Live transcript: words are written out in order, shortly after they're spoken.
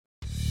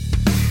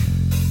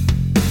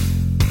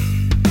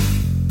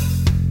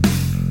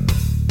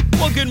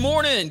Good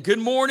morning, and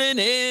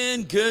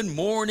good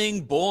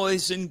morning,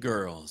 boys and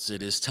girls.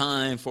 It is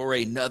time for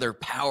another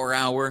Power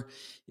Hour.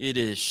 It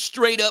is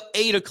straight up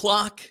 8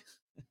 o'clock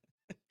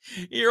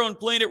here on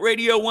Planet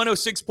Radio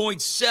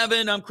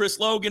 106.7. I'm Chris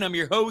Logan. I'm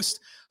your host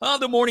of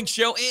the morning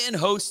show and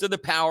host of the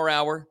Power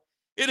Hour.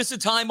 It is a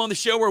time on the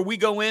show where we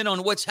go in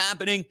on what's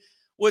happening,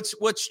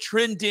 what's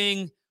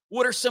trending,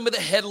 what are some of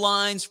the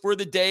headlines for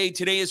the day.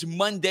 Today is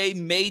Monday,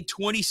 May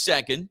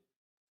 22nd.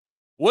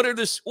 What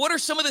are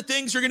some of the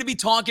things we're going to be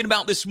talking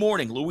about this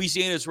morning?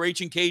 Louisiana's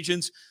Raging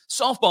Cajuns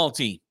softball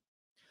team.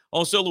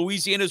 Also,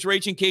 Louisiana's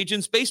Raging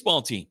Cajuns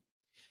baseball team.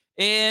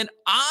 And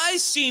I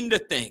seem to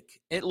think,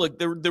 and look,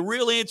 the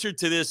real answer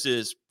to this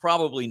is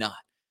probably not.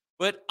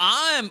 But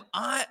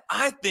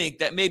I think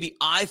that maybe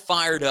I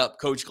fired up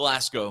Coach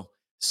Glasco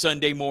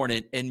Sunday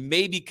morning and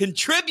maybe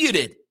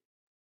contributed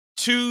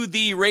to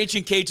the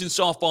Raging Cajun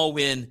softball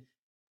win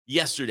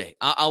yesterday.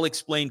 I'll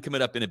explain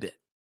coming up in a bit.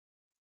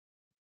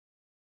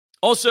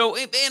 Also,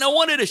 and I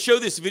wanted to show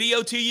this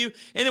video to you,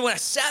 and then when I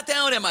sat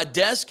down at my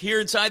desk here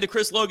inside the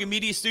Chris Logan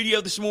Media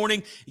Studio this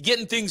morning,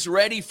 getting things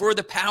ready for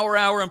the Power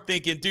Hour, I'm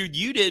thinking, dude,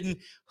 you didn't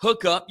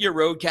hook up your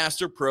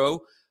Rodecaster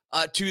Pro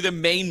to the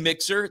main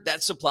mixer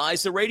that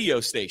supplies the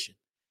radio station.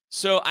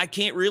 So I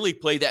can't really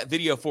play that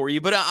video for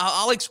you, but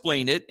I'll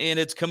explain it, and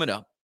it's coming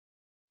up.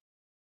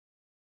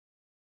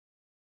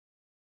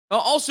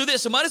 Also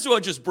this, I might as well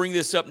just bring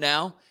this up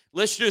now.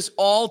 Let's just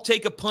all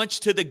take a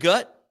punch to the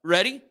gut.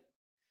 Ready?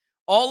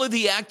 All of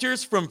the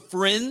actors from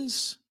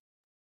Friends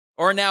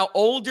are now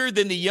older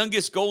than the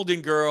youngest Golden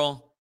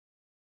Girl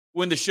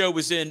when the show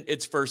was in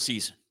its first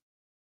season.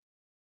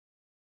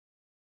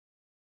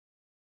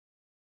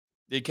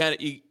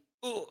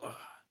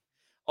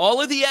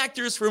 All of the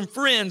actors from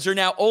Friends are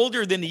now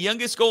older than the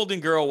youngest Golden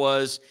Girl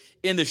was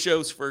in the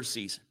show's first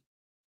season.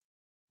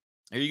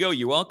 There you go.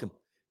 You're welcome.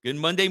 Good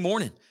Monday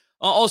morning.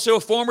 Also,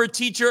 a former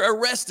teacher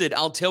arrested.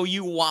 I'll tell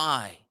you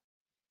why.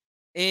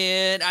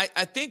 And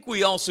I think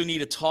we also need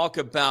to talk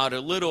about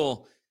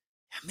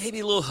maybe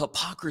a little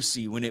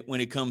hypocrisy when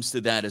it comes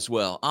to that as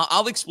well.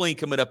 I'll explain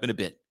coming up in a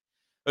bit.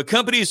 A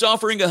company is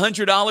offering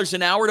 $100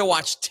 an hour to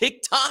watch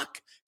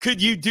TikTok.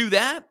 Could you do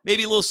that?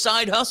 Maybe a little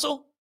side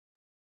hustle?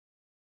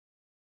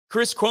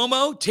 Chris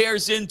Cuomo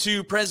tears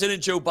into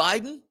President Joe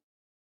Biden.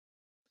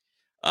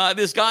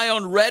 This guy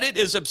on Reddit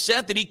is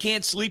upset that he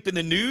can't sleep in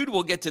the nude.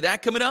 We'll get to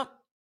that coming up.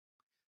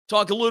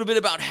 Talk a little bit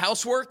about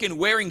housework and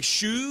wearing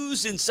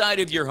shoes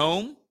inside of your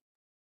home.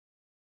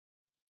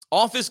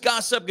 Office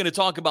gossip, going to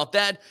talk about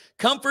that.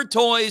 Comfort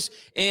toys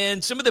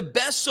and some of the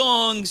best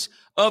songs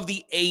of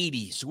the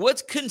 80s.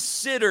 What's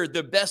considered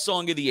the best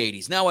song of the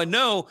 80s? Now, I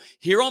know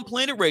here on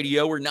Planet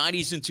Radio, we're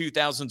 90s and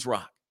 2000s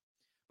rock.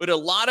 But a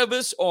lot of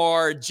us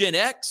are Gen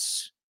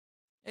X.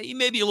 You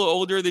may be a little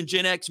older than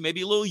Gen X,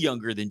 maybe a little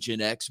younger than Gen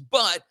X.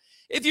 But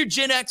if you're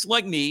Gen X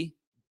like me,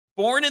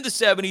 born in the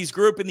 70s,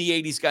 grew up in the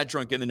 80s, got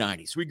drunk in the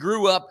 90s. We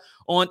grew up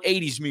on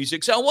 80s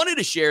music. So I wanted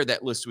to share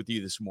that list with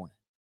you this morning.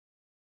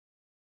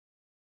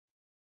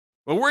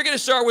 But we're going to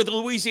start with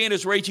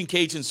Louisiana's Raging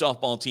Cajun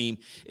softball team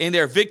and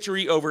their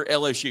victory over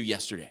LSU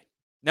yesterday.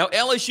 Now,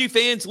 LSU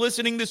fans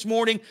listening this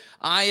morning,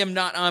 I'm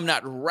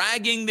not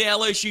ragging the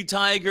LSU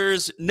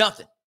Tigers.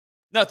 Nothing.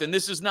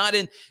 This is not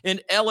an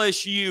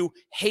LSU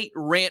hate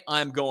rant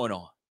I'm going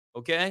on.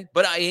 Okay?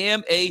 But I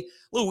am a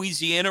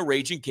Louisiana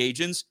Raging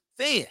Cajuns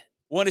fan.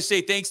 Want to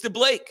say thanks to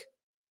Blake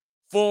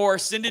for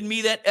sending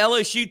me that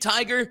LSU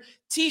Tiger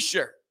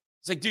t-shirt.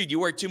 It's like, dude, you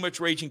wear too much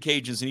Raging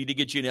Cajuns. I need to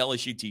get you an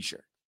LSU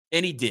t-shirt.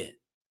 And he did.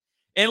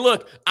 And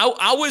look,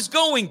 I was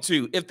going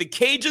to. If the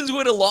Cajuns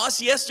would have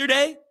lost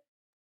yesterday,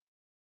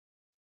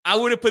 I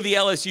would have put the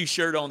LSU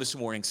shirt on this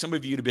morning. Some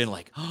of you would have been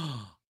like,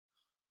 oh.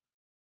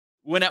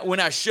 When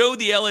I showed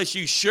the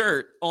LSU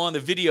shirt on the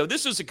video,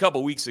 this was a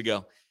couple weeks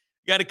ago,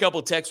 got a couple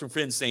texts from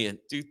friends saying,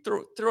 dude,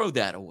 throw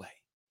that away.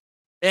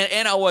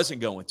 And I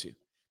wasn't going to.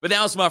 But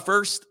that was my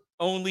first,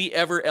 only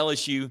ever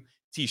LSU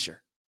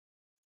t-shirt.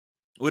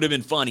 Would have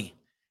been funny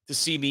to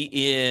see me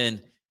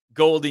in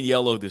gold and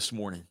yellow this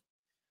morning.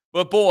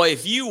 But boy,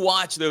 if you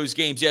watch those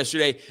games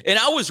yesterday, and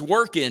I was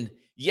working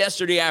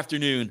yesterday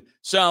afternoon,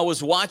 so I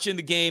was watching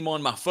the game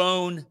on my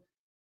phone.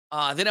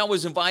 Then I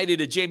was invited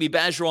to Jamie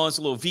Bajoran's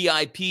little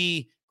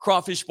VIP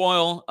crawfish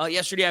boil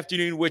yesterday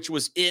afternoon, which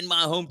was in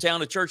my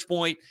hometown of Church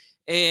Point.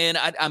 And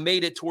I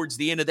made it towards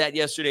the end of that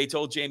yesterday,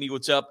 told Jamie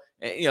what's up.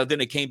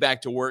 Then I came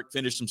back to work,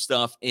 finished some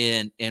stuff,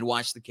 and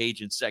watched the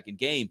Cajuns' second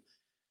game.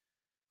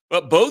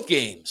 But both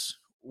games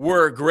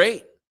were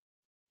great.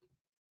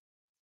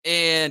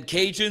 And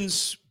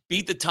Cajuns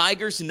beat the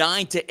Tigers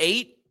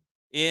 9-8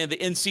 in the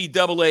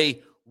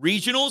NCAA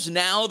regionals.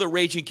 Now the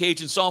Raging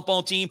Cajun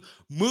softball team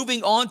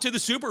moving on to the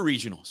Super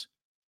Regionals.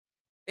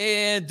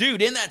 And,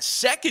 dude, in that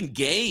second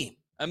game,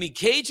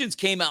 Cajuns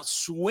came out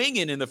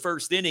swinging in the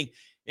first inning.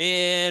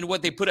 And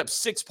they put up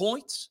 6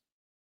 points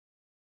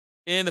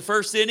in the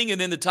first inning,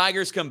 and then the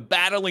Tigers come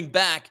battling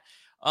back,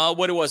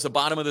 the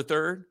bottom of the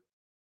third.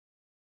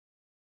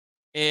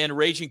 And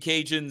Raging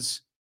Cajuns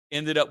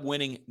ended up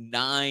winning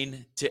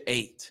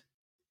 9-8.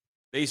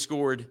 They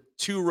scored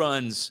 2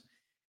 runs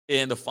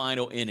in the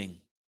final inning.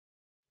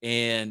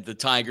 and the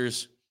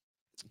Tigers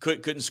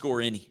couldn't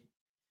score any.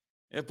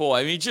 And boy,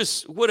 I mean,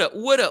 just what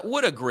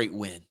a great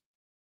win.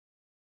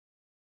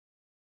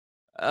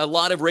 A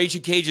lot of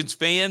Raging Cajuns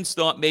fans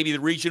thought maybe the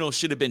regional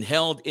should have been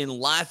held in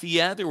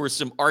Lafayette. There were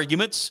some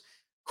arguments,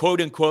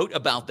 quote unquote,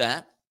 about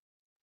that.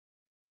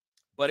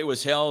 But it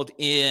was held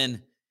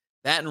in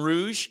Baton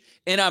Rouge.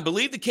 And I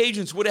believe the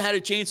Cajuns would have had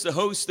a chance to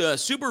host the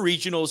Super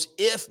Regionals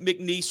if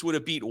McNeese would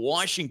have beat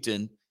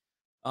Washington,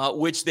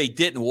 which they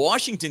didn't.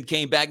 Washington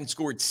came back and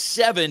scored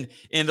 7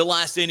 in the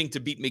last inning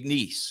to beat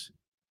McNeese.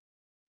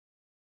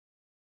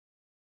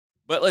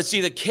 But let's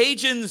see, the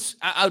Cajuns,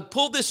 I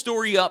pulled this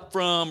story up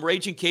from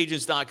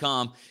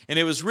RagingCajuns.com, and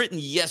it was written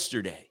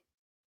yesterday.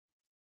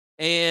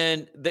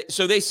 And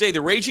so they say the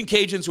Raging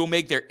Cajuns will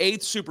make their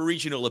 8th Super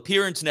Regional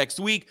appearance next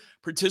week,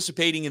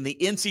 participating in the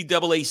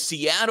NCAA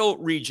Seattle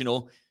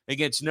Regional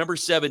against number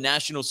 7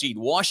 national seed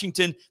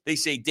Washington. They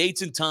say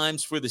dates and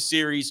times for the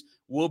series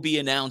will be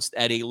announced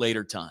at a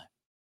later time.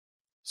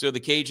 So the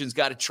Cajuns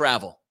got to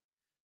travel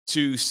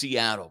to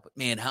Seattle. But,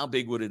 man, how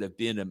big would it have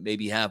been to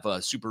maybe have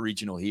a Super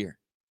Regional here?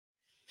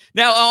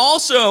 Now,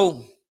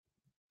 also,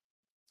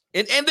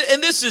 and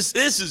this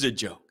is a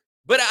joke,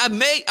 but I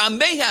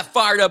may have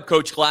fired up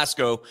Coach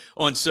Glasco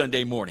on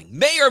Sunday morning.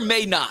 May or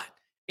may not.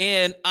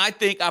 And I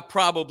think I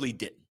probably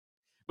didn't.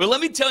 But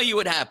let me tell you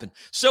what happened.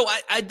 So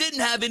I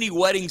didn't have any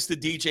weddings to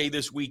DJ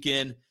this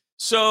weekend.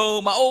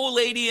 So my old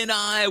lady and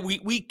I,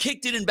 we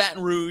kicked it in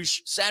Baton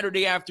Rouge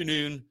Saturday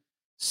afternoon,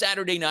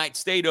 Saturday night,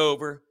 stayed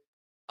over.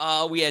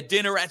 We had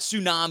dinner at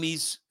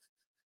Tsunami's.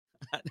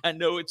 I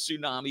know it's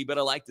Tsunami, but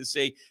I like to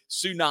say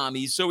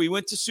Tsunami's. So we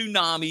went to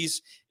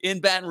Tsunami's in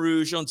Baton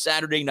Rouge on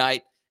Saturday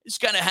night. Just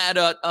kind of had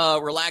a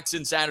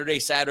relaxing Saturday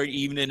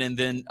evening, and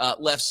then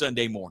left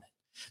Sunday morning.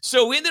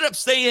 So we ended up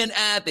staying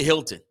at the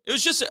Hilton. It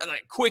was just a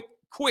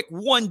quick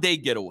one-day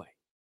getaway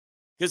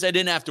because I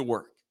didn't have to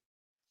work.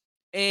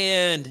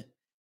 And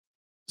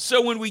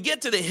so when we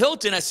get to the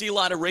Hilton, I see a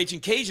lot of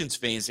Raging Cajuns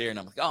fans there, and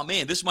I'm like, oh,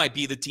 man, this might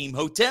be the team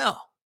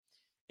hotel.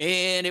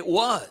 And it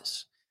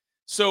was.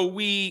 So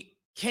we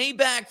came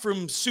back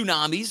from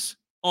Tsunami's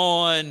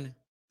on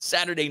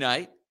Saturday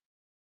night,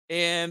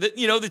 and,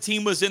 the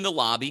team was in the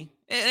lobby,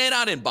 and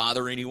I didn't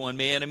bother anyone,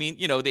 man. I mean,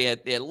 they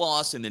had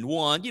lost and then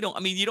won. You don't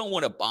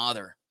want to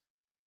bother.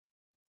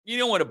 You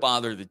don't want to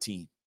bother the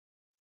team.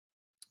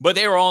 But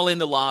they were all in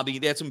the lobby.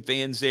 They had some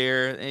fans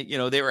there.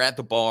 And, they were at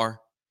the bar.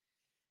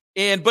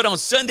 But on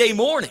Sunday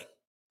morning,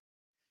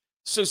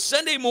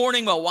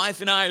 my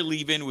wife and I are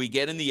leaving. We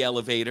get in the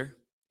elevator,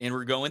 and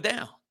we're going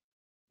down.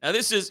 Now,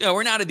 this is,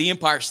 we're not at the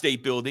Empire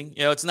State Building.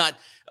 It's not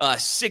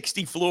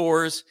 60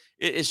 floors.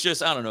 It's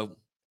just,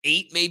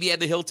 8 maybe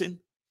at the Hilton.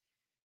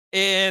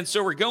 And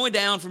so we're going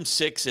down from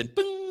 6 and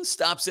boom,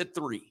 stops at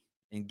 3.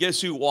 And guess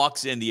who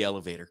walks in the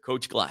elevator?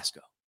 Coach Glasco.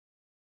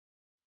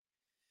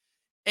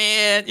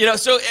 And,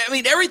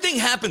 everything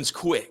happens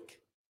quick.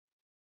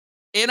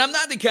 And I'm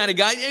not the kind of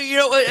guy,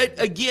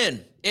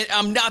 again,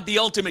 I'm not the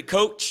ultimate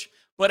coach,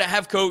 but I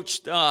have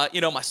coached,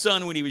 my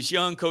son when he was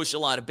young, coached a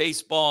lot of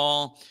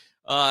baseball,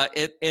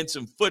 and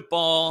some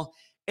football.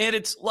 And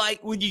it's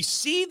like when you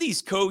see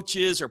these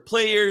coaches or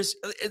players,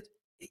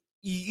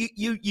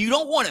 you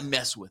don't want to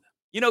mess with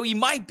them. He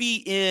might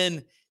be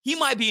in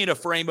a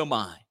frame of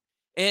mind,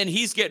 and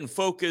he's getting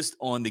focused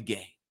on the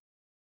game.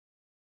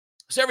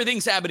 So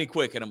everything's happening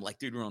quick. And I'm like,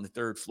 dude, we're on the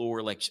 3rd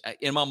floor. Like,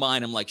 in my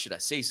mind, I'm like, should I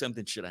say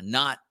something? Should I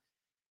not?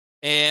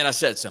 And I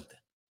said something.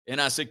 And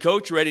I said,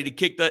 Coach, ready to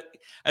kick that?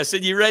 I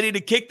said, you ready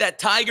to kick that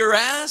Tiger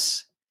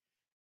ass?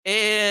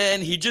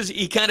 And he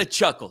kind of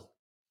chuckled.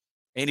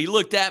 And he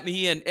looked at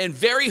me and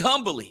very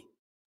humbly.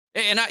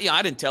 And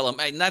I didn't tell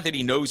him, not that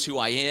he knows who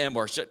I am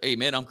or, hey,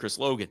 man, I'm Chris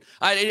Logan.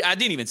 I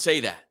didn't even say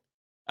that.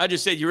 I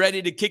just said, you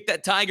ready to kick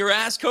that Tiger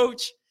ass,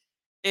 Coach?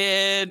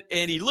 And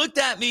he looked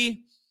at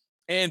me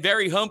and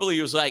very humbly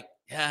he was like,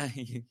 yeah,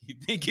 you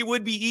think it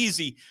would be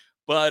easy,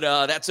 but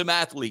that's some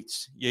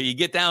athletes. You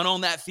get down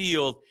on that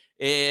field.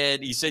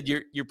 And he said,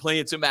 you're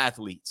playing some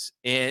athletes.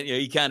 And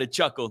he kind of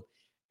chuckled.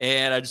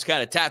 And I just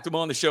kind of tapped him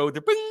on the shoulder.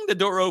 Bing, the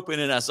door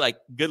opened, and I was like,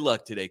 good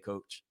luck today,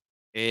 Coach.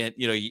 And,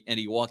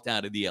 he walked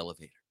out of the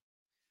elevator.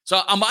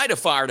 So I might have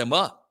fired him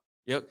up,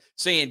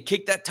 saying,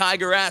 kick that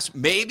Tiger ass.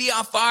 Maybe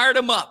I fired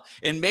him up.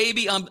 And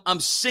maybe I'm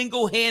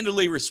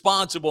single-handedly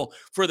responsible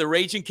for the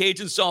Raging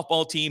Cajun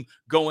softball team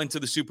going to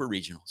the Super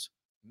Regionals.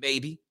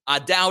 Maybe. I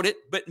doubt it,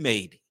 but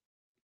maybe.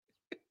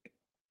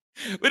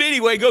 But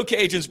anyway, go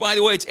Cajuns. By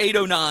the way, it's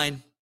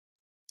 8:09.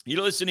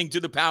 You're listening to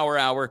the Power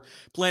Hour,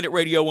 Planet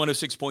Radio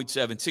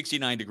 106.7,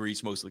 69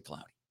 degrees, mostly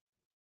cloudy.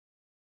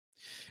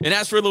 And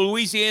as for the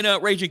Louisiana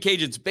Raging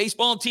Cajuns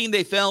baseball team,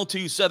 they fell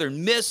to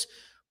Southern Miss,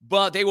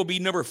 but they will be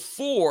number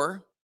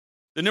 4,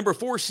 the number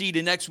 4 seed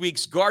in next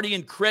week's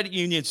Guardian Credit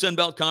Union Sun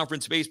Belt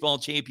Conference Baseball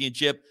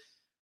Championship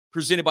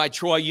presented by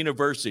Troy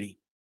University.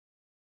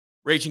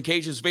 Raging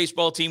Cajuns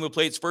baseball team will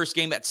play its first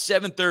game at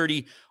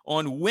 7:30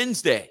 on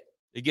Wednesday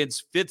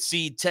against 5th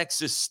seed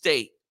Texas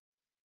State.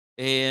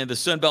 And the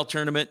Sun Belt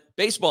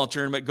baseball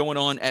tournament going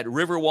on at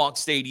Riverwalk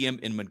Stadium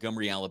in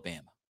Montgomery,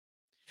 Alabama.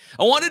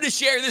 I wanted to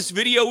share this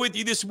video with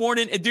you this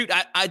morning. And dude,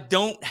 I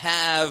don't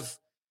have,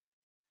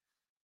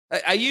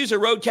 I use a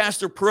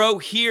Rodecaster Pro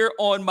here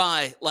on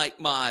my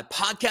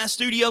podcast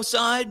studio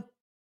side.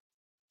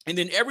 And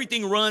then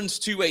everything runs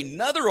to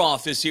another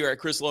office here at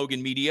Chris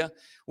Logan Media,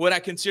 what I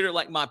consider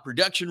like my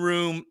production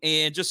room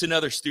and just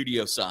another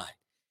studio side.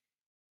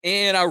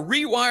 And I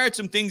rewired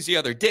some things the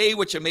other day,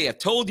 which I may have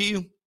told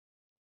you.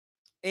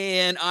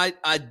 And I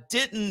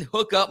didn't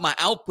hook up my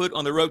output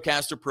on the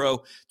Rodecaster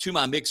Pro to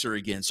my mixer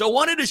again. So I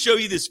wanted to show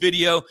you this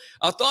video.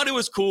 I thought it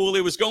was cool.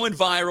 It was going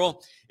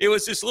viral. It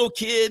was this little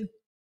kid.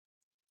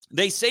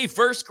 They say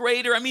first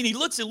grader. I mean, he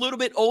looks a little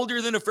bit older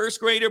than a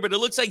first grader, but it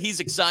looks like he's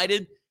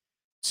excited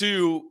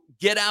to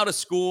get out of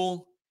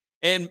school.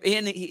 And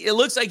it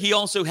looks like he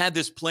also had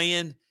this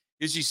plan.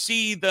 As you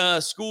see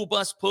the school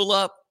bus pull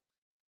up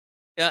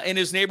in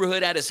his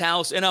neighborhood at his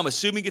house, and I'm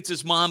assuming it's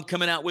his mom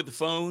coming out with the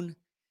phone.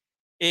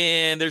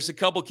 And there's a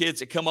couple kids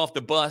that come off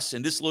the bus,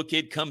 and this little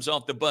kid comes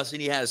off the bus, and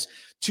he has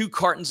 2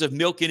 cartons of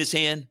milk in his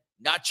hand,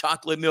 not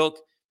chocolate milk,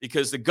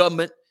 because the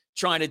government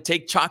trying to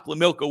take chocolate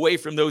milk away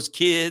from those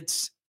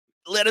kids.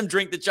 Let them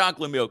drink the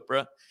chocolate milk,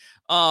 bro.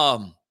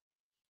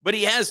 But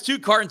he has 2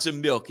 cartons of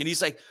milk, and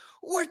he's like,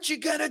 what you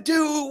gonna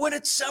do when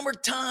it's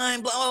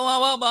summertime? Blah, blah, blah,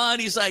 blah, blah.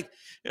 And he's like,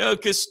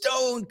 because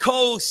Stone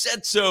Cold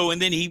said so. And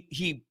then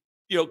he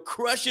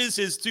crushes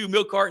his 2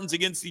 milk cartons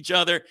against each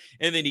other.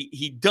 And then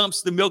he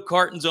dumps the milk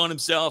cartons on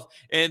himself.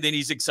 And then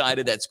he's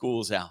excited that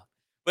school's out.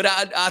 But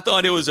I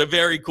thought it was a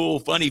very cool,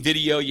 funny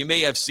video. You may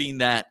have seen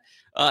that.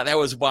 That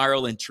was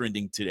viral and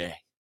trending today.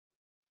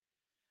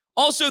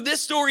 Also,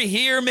 this story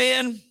here,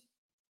 man,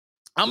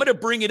 I'm going to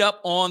bring it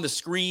up on the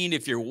screen.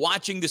 If you're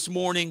watching this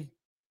morning,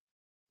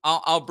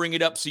 I'll bring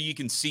it up so you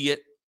can see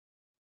it.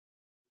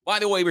 By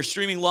the way, we're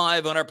streaming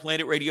live on our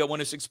Planet Radio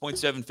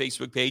 106.7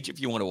 Facebook page.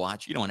 If you want to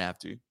watch, you don't have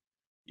to.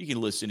 You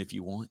can listen if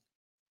you want.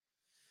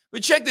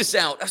 But check this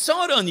out. I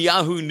saw it on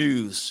Yahoo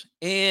News,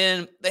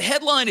 and the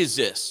headline is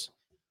this: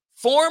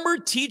 former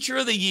teacher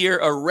of the year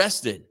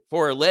arrested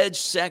for alleged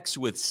sex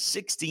with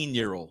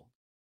 16-year-old.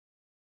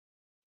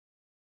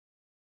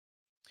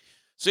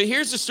 So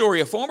here's the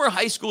story. A former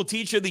high school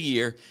teacher of the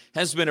year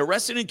has been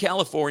arrested in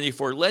California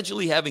for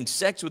allegedly having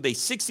sex with a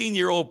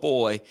 16-year-old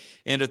boy,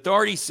 and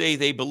authorities say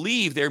they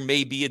believe there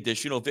may be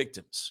additional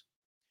victims.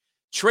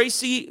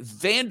 Tracy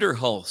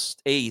Vanderhulst,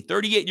 a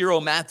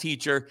 38-year-old math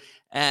teacher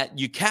at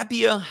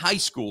Ucapia High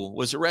School,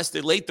 was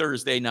arrested late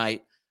Thursday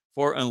night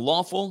for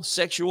unlawful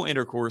sexual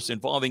intercourse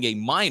involving a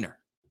minor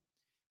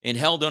and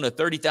held on a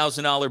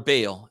 $30,000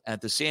 bail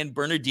at the San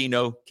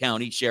Bernardino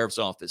County Sheriff's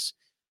Office.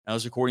 That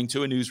was according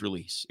to a news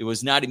release. It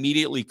was not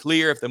immediately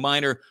clear if the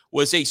minor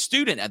was a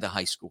student at the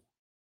high school.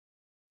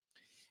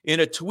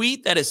 In a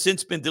tweet that has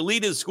since been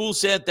deleted, the school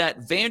said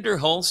that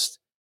Vanderhulst,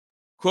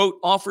 quote,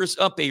 offers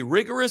up a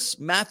rigorous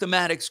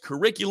mathematics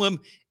curriculum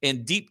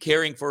and deep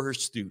caring for her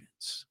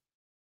students.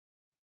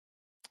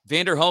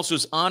 Vanderhulst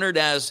was honored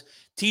as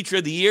Teacher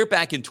of the Year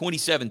back in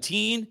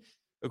 2017.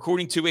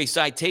 According to a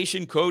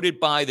citation quoted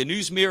by the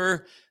News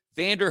Mirror,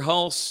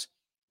 Vanderhulst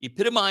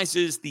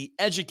epitomizes the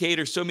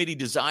educator so many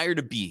desire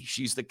to be.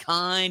 She's the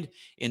kind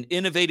and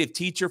innovative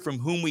teacher from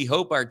whom we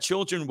hope our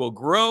children will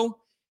grow,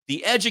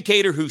 the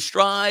educator who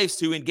strives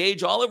to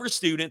engage all of her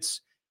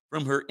students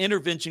from her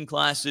intervention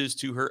classes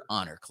to her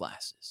honor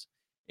classes.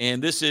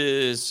 And this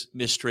is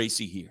Miss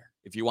Tracy here.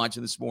 If you're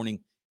watching this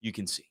morning, you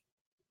can see.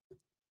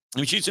 I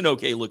mean, she's an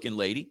okay-looking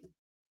lady.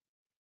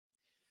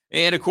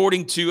 And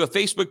according to a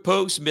Facebook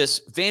post,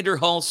 Miss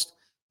Vanderhulst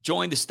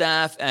joined the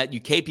staff at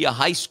Ucapia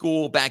High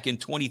School back in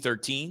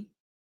 2013.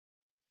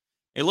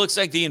 It looks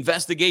like the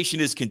investigation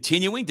is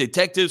continuing.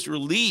 Detectives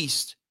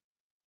released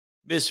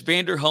Miss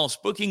Vanderhulst's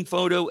booking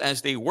photo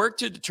as they work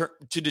to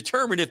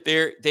determine if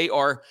they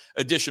are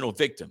additional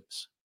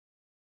victims.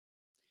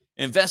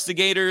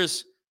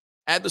 Investigators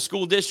at the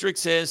school district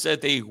says that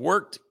they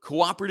worked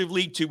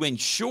cooperatively to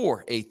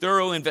ensure a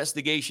thorough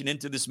investigation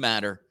into this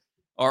matter,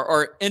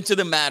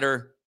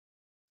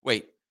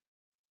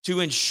 to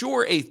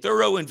ensure a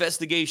thorough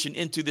investigation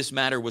into this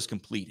matter was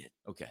completed.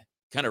 Okay,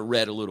 kind of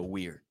read a little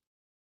weird.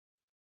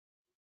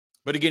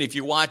 But again, if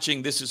you're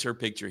watching, this is her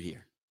picture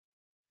here.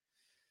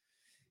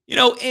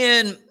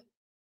 And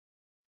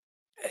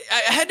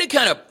I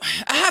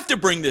have to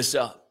bring this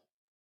up.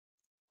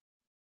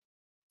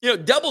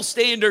 Double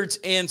standards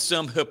and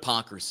some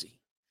hypocrisy.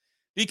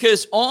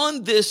 Because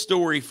on this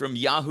story from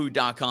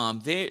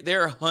yahoo.com,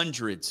 there are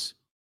hundreds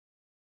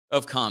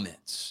of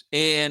comments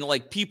and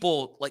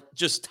people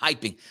just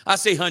typing. I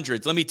say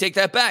hundreds. Let me take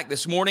that back.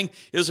 This morning,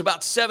 it was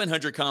about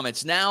 700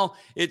 comments. Now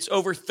it's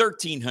over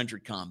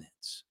 1,300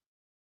 comments.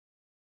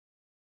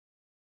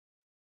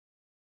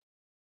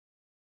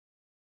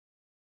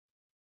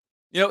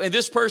 And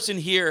this person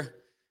here,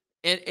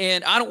 and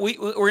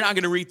we're not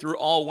going to read through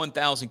all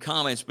 1,000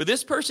 comments, but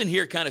this person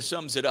here kind of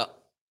sums it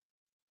up.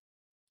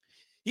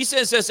 He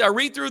says, as I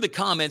read through the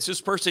comments,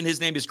 this person, his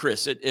name is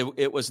Chris.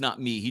 It was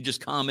not me. He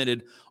just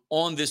commented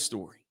on this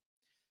story.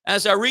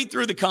 As I read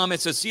through the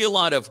comments, I see a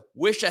lot of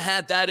wish I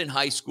had that in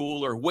high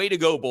school or way to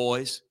go,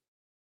 boys.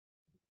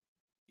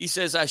 He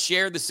says, I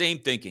share the same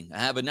thinking. I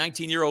have a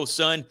 19-year-old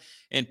son,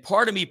 and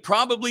part of me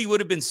probably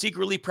would have been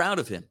secretly proud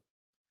of him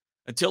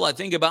until I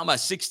think about my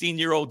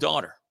 16-year-old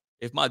daughter.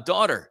 If my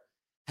daughter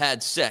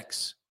had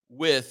sex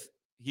with,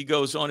 he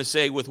goes on to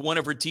say, with one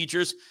of her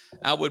teachers,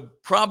 I would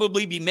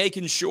probably be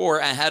making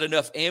sure I had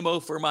enough ammo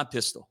for my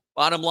pistol.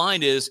 Bottom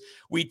line is,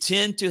 we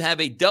tend to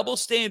have a double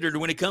standard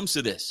when it comes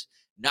to this.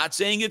 Not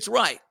saying it's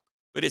right,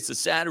 but it's a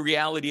sad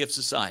reality of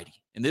society.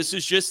 And this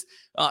is just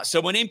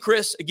someone named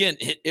Chris. Again,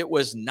 it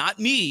was not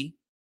me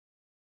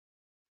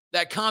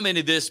that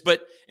commented this,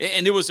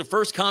 and it was the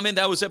first comment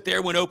that was up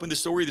there when I opened the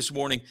story this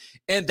morning.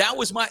 And that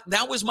was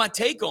my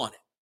take on it.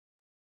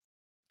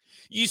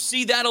 You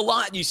see that a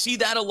lot. You see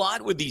that a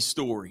lot with these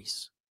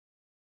stories.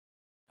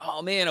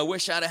 Oh man, I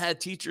wish I'd have had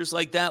teachers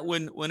like that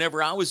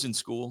whenever I was in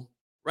school,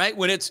 right?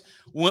 When it's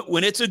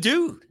a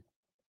dude.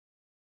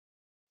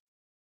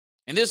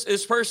 And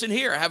this person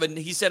here,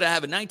 he said, I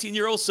have a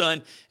 19-year-old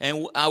son,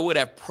 and I would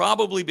have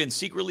probably been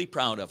secretly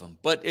proud of him.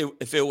 But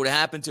if it would have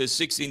happened to his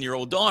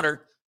 16-year-old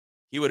daughter,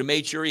 he would have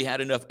made sure he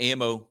had enough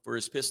ammo for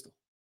his pistol.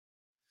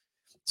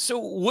 So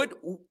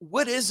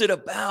what is it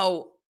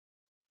about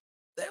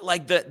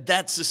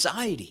that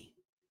society?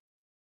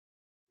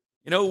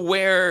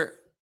 Where,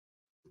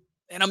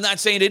 and I'm not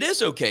saying it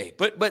is okay,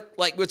 but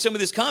like with some of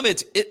these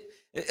comments,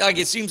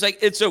 it seems like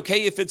it's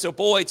okay if it's a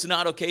boy, it's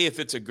not okay if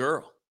it's a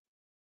girl.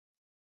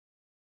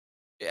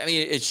 I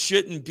mean, it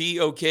shouldn't be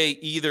okay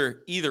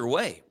either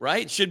way,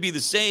 right? It should be the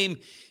same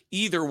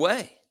either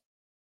way.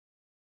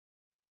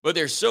 But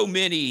there's so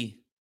many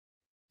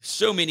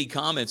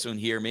comments on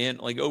here, man,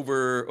 like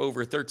over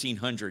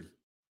 1,300.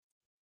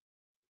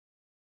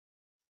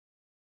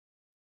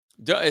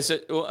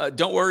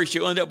 Don't worry,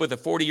 she'll end up with a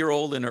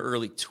 40-year-old in her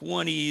early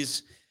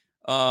 20s.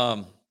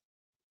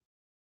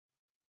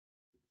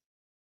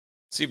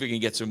 See if we can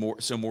get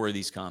some more of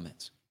these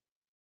comments.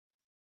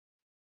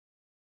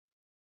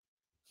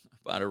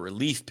 About a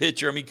relief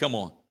pitcher. I mean, come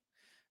on.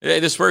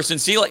 This person,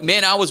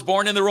 man, I was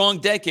born in the wrong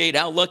decade.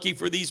 How lucky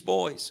for these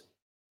boys.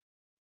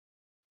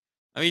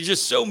 I mean,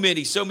 just so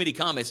many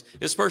comments.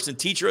 This person,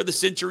 teacher of the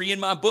century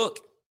in my book.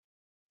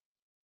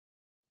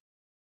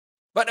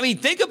 But I mean,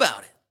 think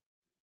about it.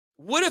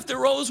 What if the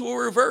roles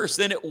were reversed?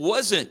 Then it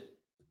wasn't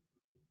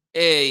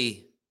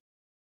a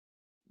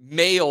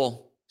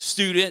male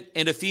student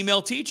and a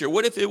female teacher.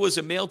 What if it was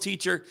a male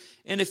teacher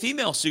and a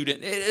female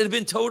student? It had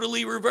been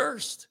totally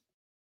reversed.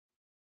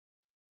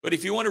 But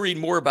if you want to read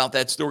more about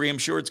that story, I'm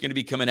sure it's going to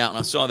be coming out. And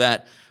I saw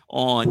that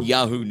on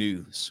Yahoo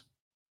News.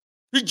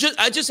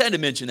 I just had to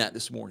mention that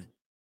this morning.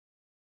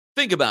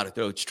 Think about it,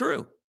 though. It's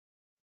true.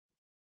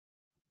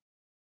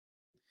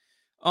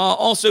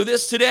 Also,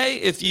 this today,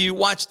 if you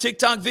watch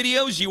TikTok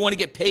videos, you want to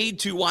get paid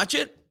to watch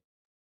it.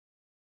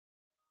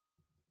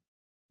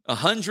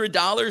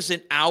 $100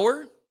 an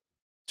hour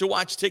to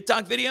watch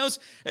TikTok videos.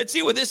 Let's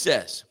see what this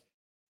says.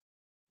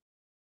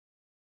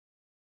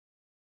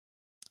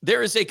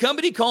 There is a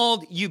company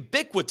called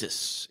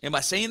Ubiquitous. Am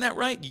I saying that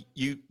right?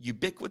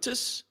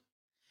 Ubiquitous?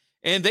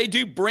 And they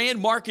do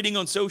brand marketing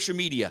on social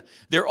media.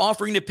 They're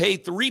offering to pay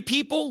 3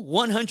 people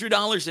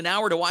 $100 an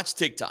hour to watch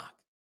TikTok.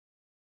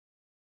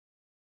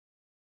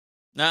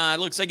 Nah, it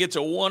looks like it's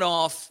a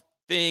one-off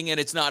thing and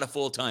it's not a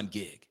full-time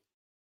gig.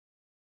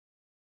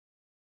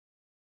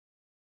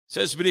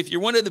 Says, but if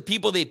you're one of the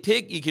people they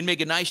pick, you can make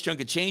a nice chunk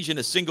of change in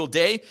a single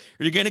day.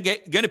 Or you're going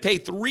to pay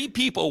 3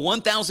 people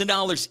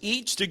 $1,000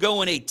 each to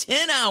go on a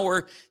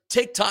 10-hour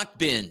TikTok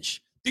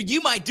binge. Dude, you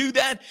might do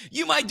that.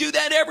 You might do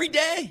that every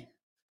day.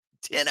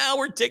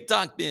 10-hour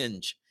TikTok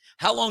binge.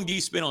 How long do you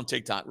spend on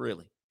TikTok,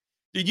 really?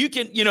 Dude, you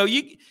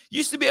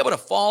used to be able to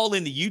fall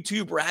in the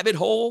YouTube rabbit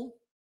hole.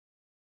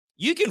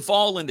 You can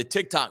fall in the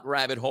TikTok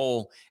rabbit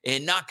hole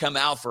and not come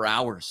out for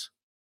hours.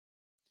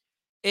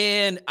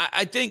 And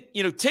I think,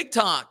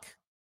 TikTok,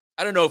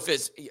 I don't know if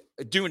it's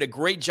doing a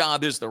great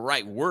job is the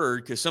right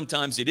word, because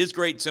sometimes it is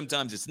great,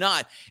 sometimes it's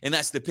not. And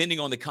that's depending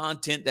on the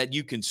content that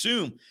you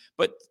consume.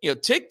 But,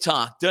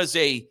 TikTok does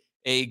a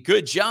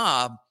good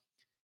job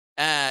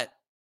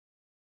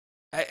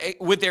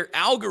with their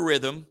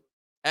algorithm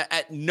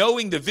at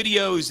knowing the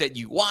videos that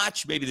you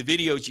watch, maybe the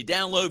videos you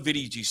download,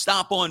 videos you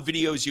stop on,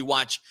 videos you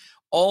watch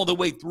all the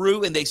way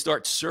through, and they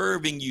start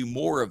serving you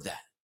more of that.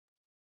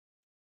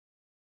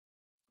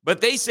 But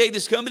they say,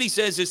 this company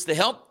says it's to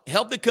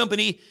help the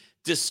company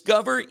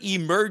discover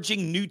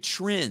emerging new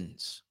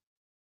trends.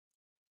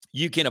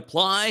 You can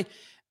apply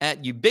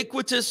at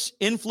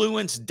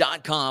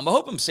ubiquitousinfluence.com. I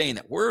hope I'm saying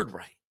that word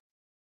right.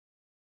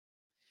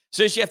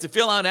 Says you have to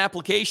fill out an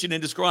application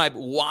and describe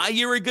why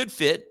you're a good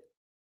fit.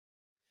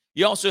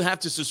 You also have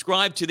to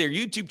subscribe to their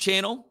YouTube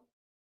channel.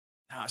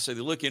 So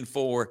they're looking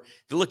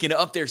to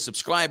up their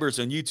subscribers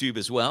on YouTube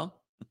as well.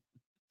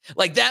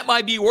 Like that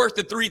might be worth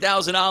the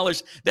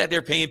 $3,000 that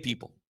they're paying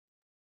people.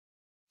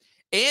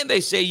 And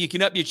they say you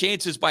can up your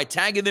chances by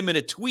tagging them in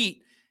a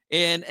tweet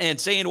and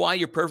saying why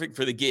you're perfect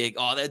for the gig.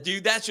 Oh,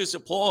 that's just a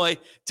ploy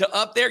to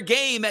up their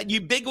game at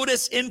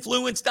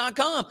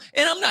ubiquitousinfluence.com.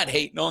 And I'm not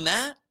hating on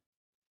that.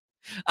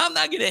 I'm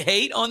not going to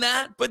hate on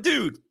that. But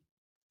dude,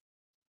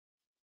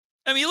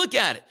 I mean, look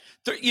at it.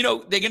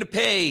 They're going to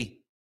pay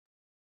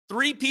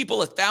 3 people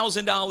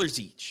 $1,000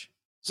 each.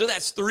 So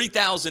that's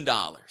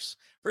 $3,000.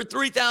 For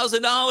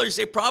 $3,000,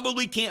 they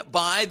probably can't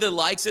buy the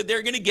likes that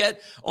they're going to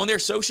get on their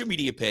social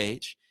media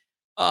page,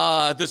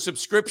 the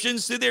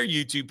subscriptions to their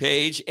YouTube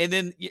page, and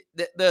then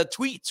the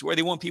tweets where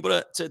they want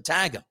people to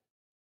tag them.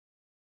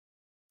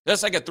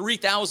 That's like a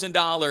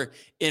 $3,000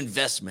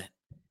 investment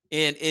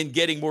in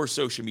getting more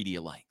social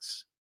media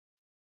likes.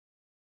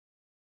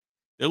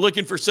 They're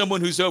looking for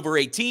someone who's over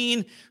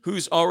 18,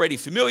 who's already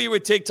familiar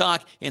with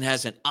TikTok, and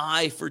has an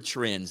eye for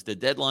trends. The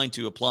deadline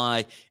to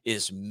apply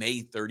is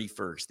May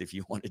 31st, if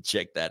you want to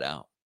check that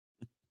out.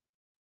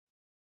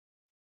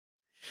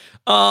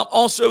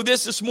 Also,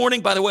 this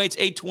morning, by the way, it's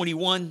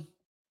 8:21,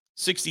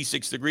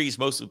 66 degrees,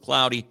 mostly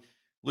cloudy,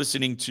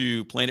 listening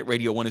to Planet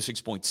Radio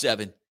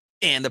 106.7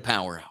 and the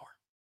Power Hour.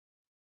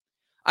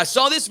 I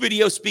saw this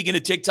video, speaking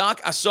of TikTok,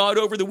 I saw it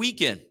over the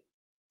weekend.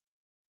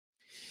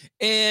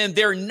 And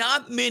there are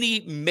not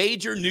many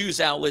major news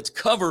outlets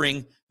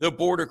covering the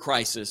border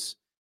crisis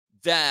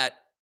that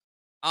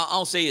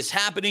I'll say is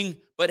happening,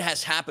 but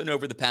has happened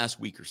over the past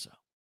week or so.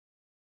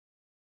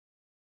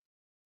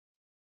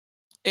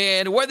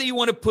 And whether you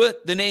want to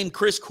put the name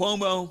Chris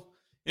Cuomo,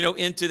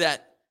 into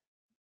that,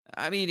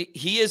 I mean,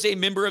 he is a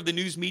member of the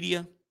news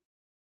media.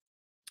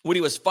 When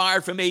he was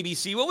fired from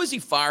ABC, what was he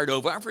fired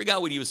over? I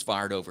forgot what he was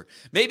fired over.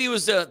 Maybe it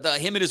was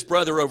him and his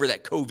brother over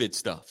that COVID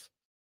stuff.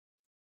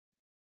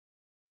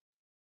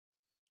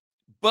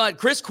 But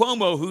Chris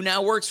Cuomo, who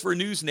now works for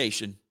News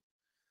Nation,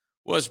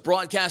 was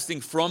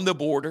broadcasting from the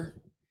border,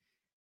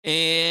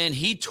 and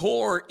he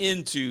tore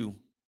into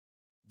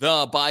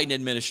the Biden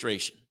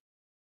administration.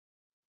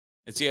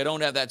 And see, I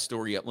don't have that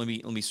story yet. Let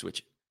me switch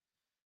it.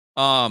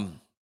 But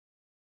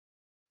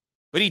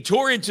he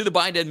tore into the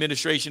Biden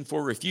administration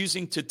for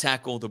refusing to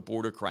tackle the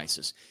border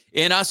crisis.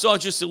 And I saw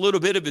just a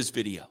little bit of his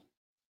video.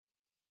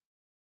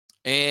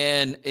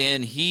 And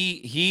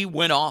he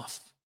went off.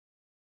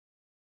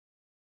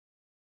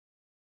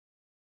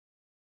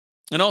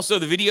 And also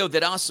the video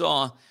that I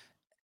saw,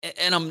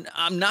 and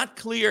I'm not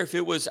clear if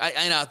it was,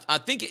 I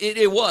think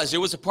it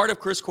was a part of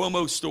Chris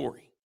Cuomo's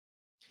story.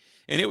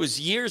 And it was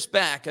years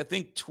back, I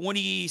think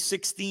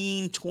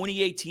 2016,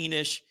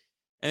 2018-ish.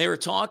 And they were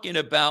talking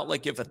about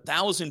like if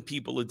 1,000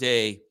 people a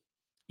day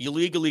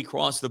illegally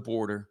cross the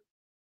border,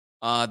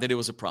 that it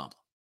was a problem.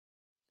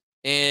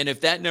 And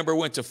if that number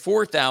went to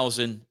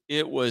 4,000,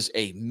 it was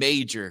a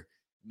major,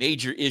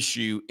 major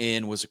issue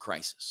and was a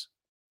crisis.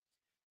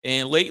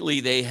 And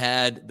lately, they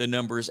had the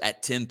numbers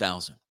at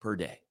 10,000 per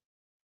day.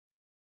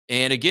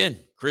 And again,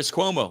 Chris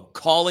Cuomo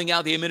calling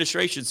out the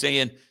administration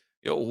saying,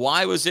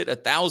 why was it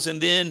 1,000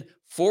 then?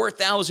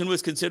 4,000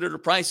 was considered a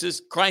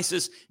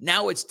crisis.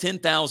 Now it's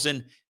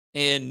 10,000,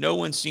 and no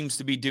one seems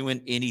to be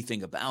doing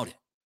anything about it.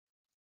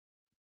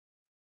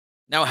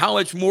 Now, how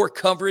much more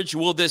coverage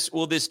will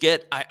this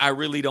get? I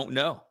really don't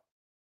know.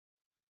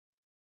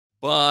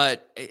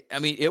 But I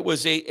mean, it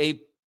was a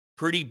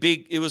pretty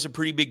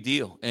big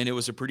deal, and it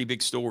was a pretty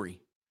big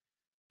story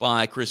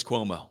by Chris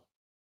Cuomo.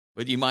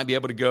 But you might be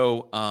able to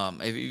go,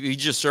 if you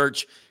just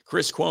search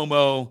Chris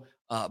Cuomo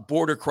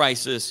border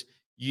crisis,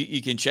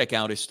 you can check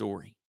out his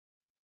story.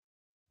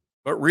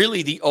 But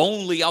really, the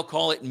only, I'll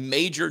call it,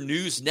 major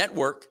news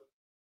network,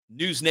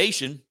 News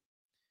Nation,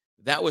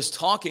 that was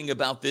talking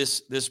about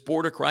this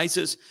border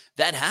crisis,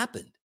 that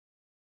happened.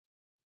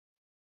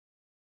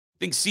 I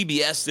think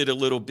CBS did a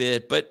little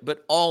bit,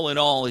 but all in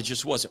all, it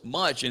just wasn't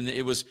much. And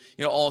it was,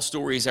 all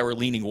stories that were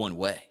leaning one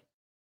way.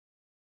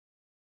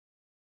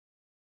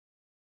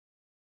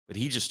 But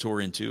he just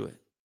tore into it,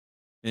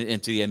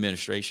 into the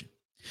administration.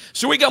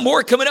 So we got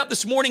more coming up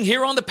this morning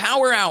here on the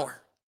Power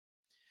Hour.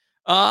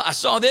 I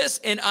saw this,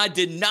 and I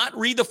did not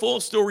read the full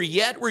story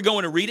yet. We're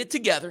going to read it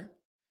together.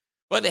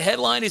 But the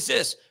headline is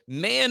this: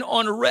 man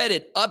on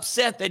Reddit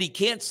upset that he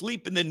can't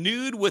sleep in the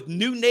nude with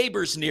new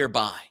neighbors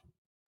nearby.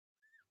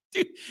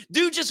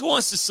 Dude just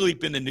wants to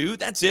sleep in the nude.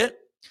 That's it.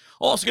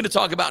 Also going to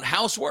talk about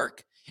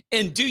housework.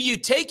 And do you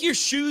take your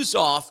shoes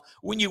off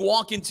when you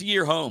walk into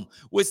your home?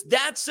 Was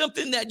that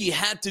something that you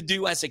had to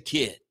do as a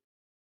kid?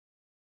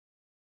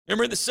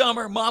 Remember in the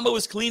summer, mama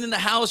was cleaning the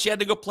house. You had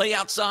to go play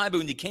outside. But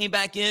when you came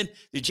back in,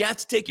 did you have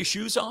to take your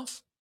shoes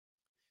off?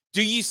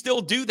 Do you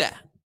still do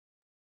that?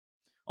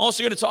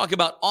 Also going to talk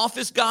about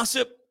office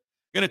gossip.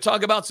 Going to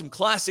talk about some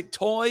classic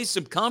toys,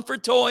 some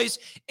comfort toys.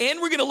 And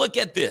we're going to look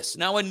at this.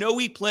 Now, I know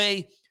we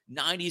play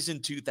 90s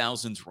and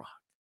 2000s rock.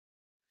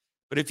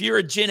 But if you're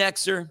a Gen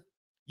Xer,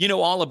 you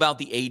know all about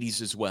the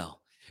 80s as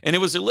well. And it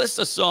was a list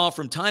I saw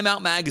from Time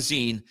Out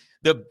Magazine,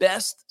 the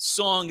best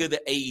song of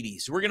the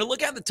 80s. We're going to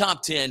look at the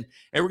top 10,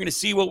 and we're going to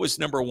see what was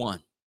number one.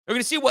 We're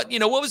going to see what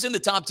was in the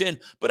top 10,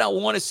 but I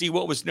want to see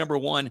what was number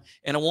one,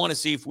 and I want to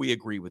see if we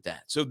agree with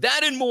that. So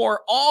that and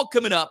more all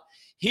coming up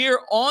here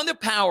on the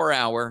Power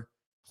Hour,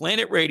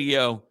 Planet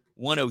Radio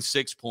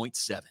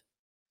 106.7.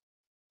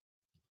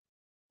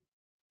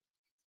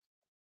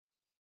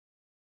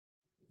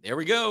 There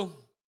we go.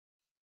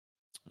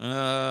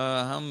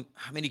 How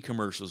many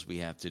commercials we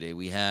have today?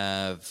 We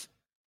have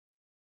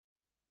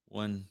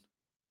 1,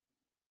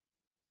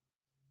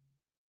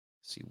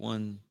 see,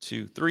 1,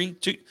 2, 3,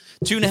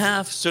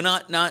 2.5. So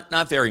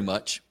not very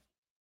much.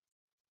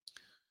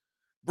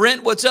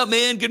 Brent, what's up,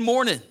 man? Good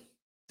morning.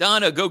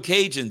 Donna, go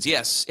Cajuns.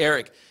 Yes,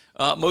 Eric.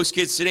 Most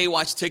kids today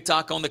watch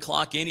TikTok on the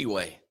clock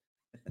anyway.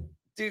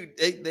 Dude,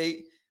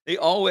 they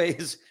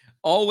always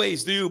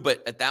do,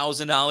 but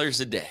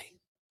 $1,000 a day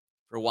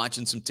for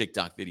watching some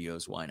TikTok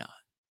videos. Why not?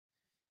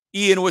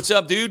 Ian, what's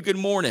up, dude? Good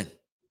morning.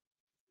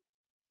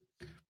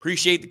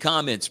 Appreciate the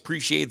comments.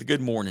 Appreciate the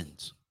good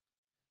mornings.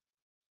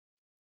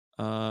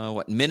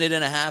 Minute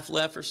and a half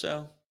left or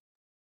so?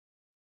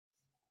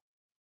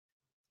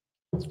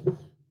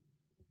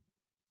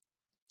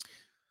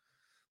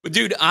 But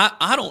dude,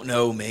 I don't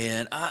know,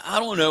 man. I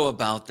don't know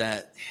about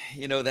that,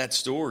 that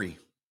story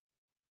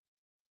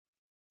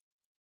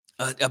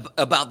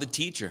about the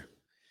teacher.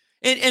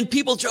 And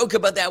people joke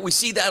about that. We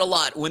see that a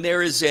lot when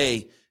there is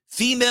a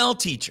female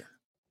teacher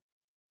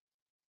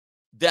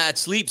that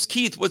sleeps.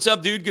 Keith, what's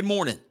up, dude? Good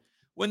morning.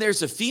 When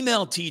there's a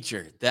female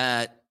teacher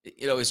that,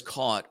 is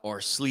caught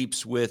or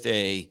sleeps with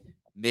a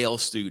male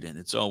student,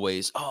 it's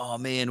always, oh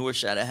man,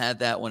 wish I'd have had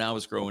that when I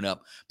was growing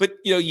up. But,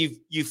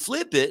 you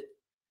flip it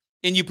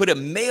and you put a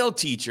male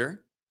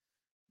teacher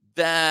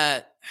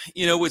that,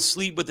 would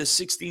sleep with a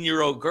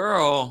 16-year-old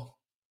girl,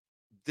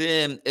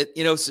 then,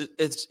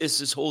 it's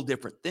this whole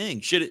different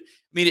thing.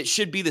 It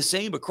should be the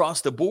same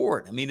across the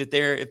board.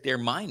 If they're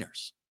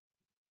minors.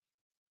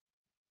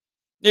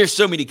 There's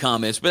so many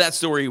comments, but that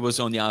story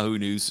was on Yahoo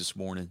News this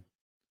morning.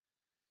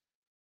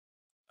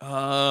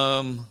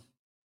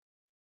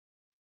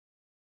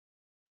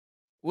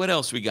 What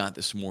else we got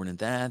this morning?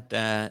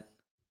 That.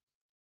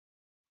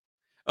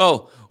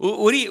 Oh,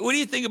 what do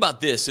you think about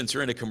this since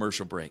we're in a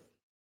commercial break?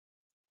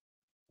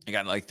 I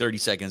got like 30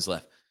 seconds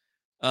left.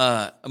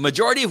 A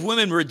majority of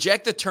women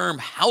reject the term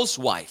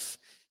housewife.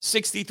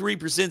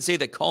 63% say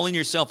that calling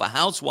yourself a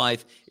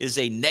housewife is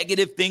a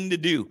negative thing to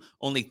do.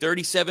 Only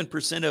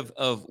 37%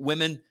 of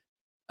women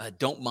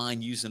don't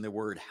mind using the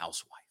word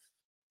housewife.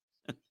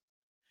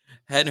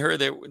 Hadn't heard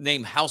the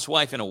name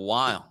housewife in a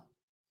while.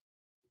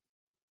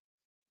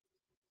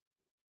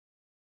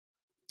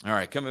 All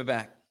right, coming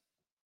back.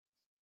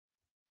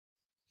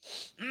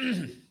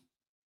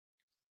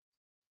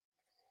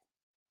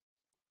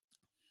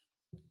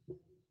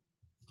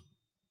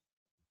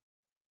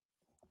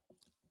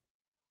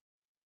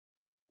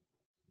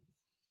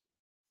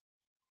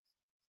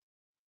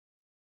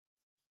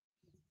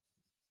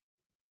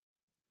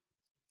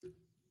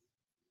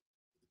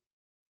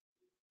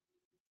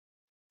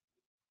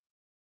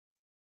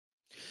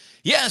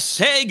 Yes.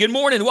 Hey, good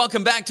morning.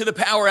 Welcome back to the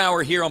Power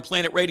Hour here on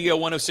Planet Radio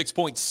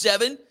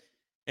 106.7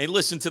 and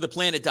listen to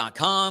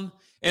theplanet.com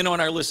and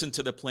on our Listen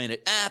to the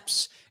Planet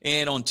apps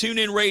and on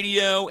TuneIn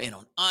Radio and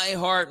on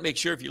iHeart. Make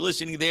sure if you're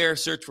listening there,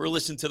 search for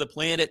Listen to the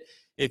Planet.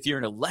 If you're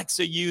an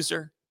Alexa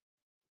user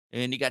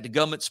and you got the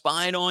government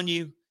spying on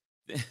you,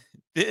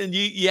 then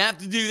you have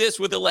to do this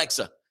with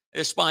Alexa.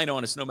 They're spying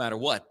on us no matter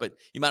what, but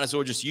you might as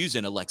well just use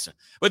an Alexa.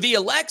 But the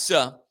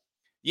Alexa,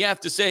 you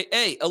have to say,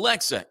 hey,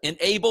 Alexa,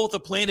 enable the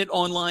Planet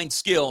Online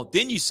skill.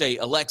 Then you say,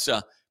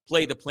 Alexa,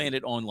 play the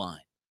Planet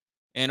Online.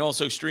 And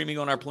also streaming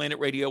on our Planet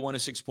Radio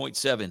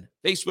 106.7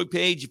 Facebook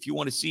page. If you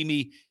want to see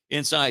me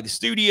inside the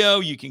studio,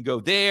 you can go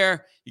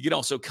there. You can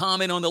also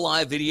comment on the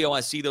live video.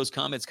 I see those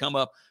comments come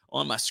up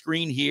on my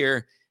screen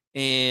here,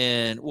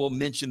 and we'll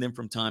mention them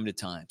from time to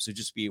time. So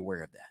just be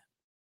aware of that.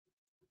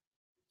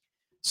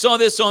 Saw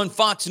this on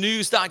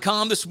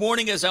foxnews.com this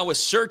morning as I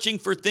was searching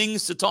for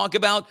things to talk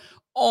about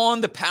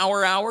on the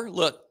Power Hour.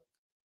 Look,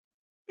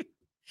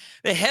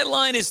 the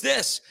headline is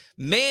this: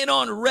 man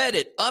on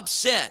Reddit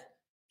upset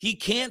he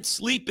can't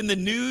sleep in the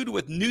nude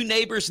with new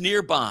neighbors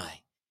nearby.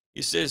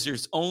 He says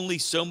there's only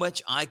so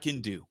much I can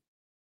do.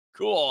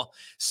 Cool.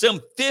 Some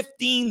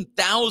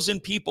 15,000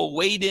 people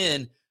weighed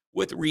in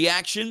with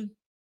reaction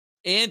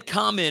and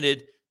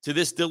commented to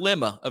this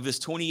dilemma of this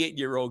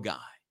 28-year-old guy.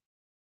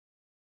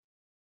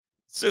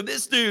 So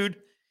this dude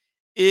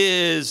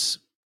is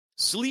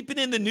sleeping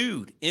in the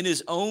nude in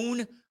his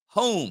own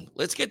home.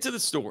 Let's get to the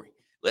story.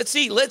 Let's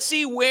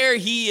see where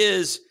he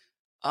is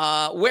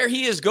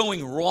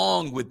going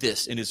wrong with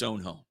this in his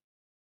own home.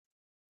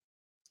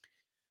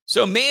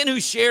 So a man who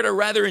shared a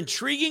rather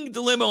intriguing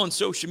dilemma on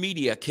social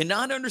media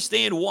cannot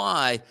understand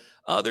why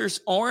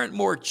others aren't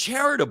more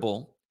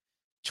charitable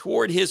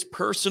toward his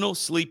personal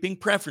sleeping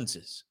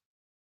preferences.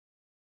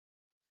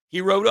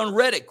 He wrote on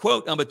Reddit,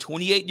 quote, I'm a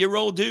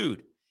 28-year-old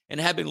dude and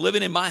have been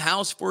living in my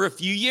house for a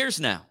few years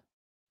now.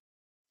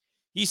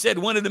 He said,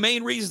 one of the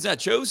main reasons I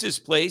chose this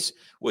place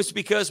was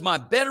because my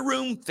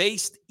bedroom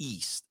faced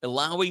east,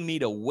 allowing me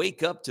to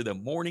wake up to the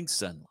morning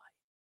sunlight.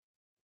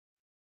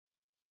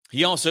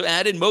 He also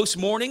added, most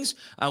mornings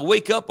I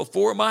wake up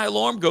before my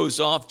alarm goes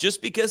off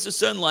just because the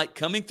sunlight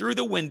coming through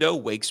the window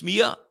wakes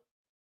me up.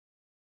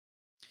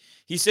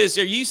 He says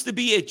there used to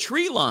be a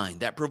tree line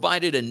that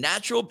provided a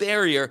natural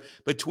barrier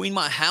between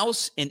my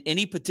house and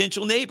any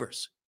potential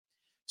neighbors.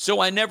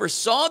 So I never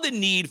saw the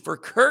need for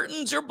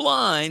curtains or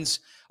blinds,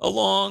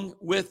 along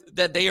with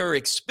that they are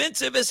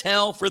expensive as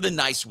hell for the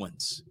nice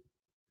ones.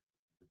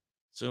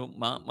 So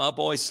my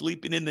boy's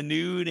sleeping in the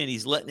nude and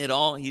he's letting it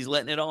all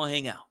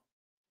hang out.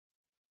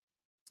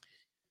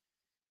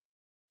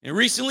 And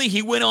recently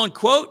he went on,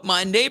 quote,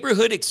 "My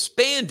neighborhood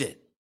expanded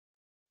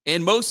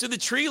and most of the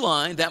tree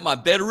line that my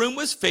bedroom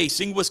was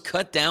facing was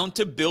cut down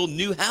to build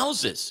new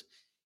houses."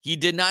 He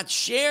did not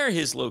share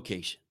his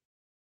location.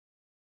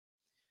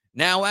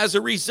 Now, as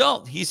a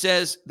result, he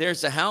says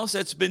there's a house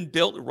that's been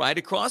built right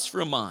across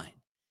from mine,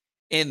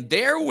 and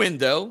their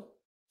window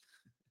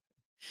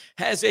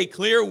has a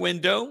clear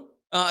window.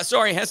 Has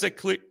a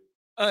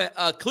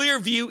clear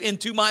view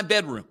into my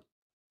bedroom.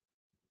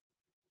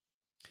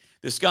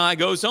 This guy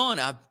goes on,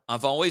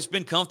 I've always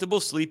been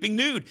comfortable sleeping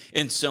nude,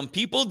 and some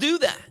people do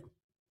that.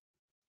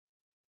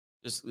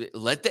 Just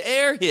let the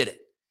air hit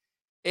it.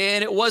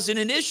 And it wasn't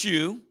an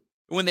issue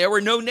when there were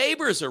no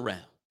neighbors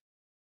around.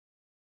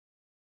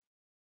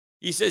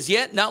 He says,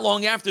 yet not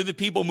long after the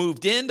people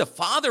moved in, the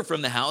father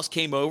from the house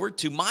came over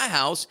to my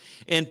house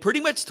and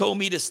pretty much told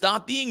me to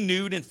stop being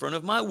nude in front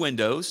of my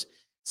windows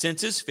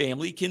since his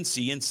family can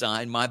see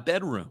inside my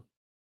bedroom.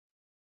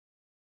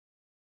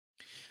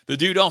 The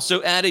dude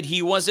also added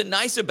he wasn't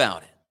nice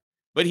about it,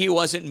 but he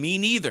wasn't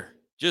mean either.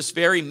 Just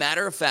very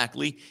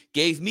matter-of-factly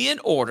gave me an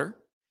order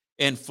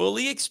and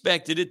fully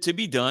expected it to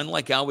be done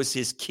like I was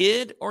his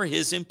kid or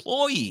his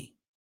employee.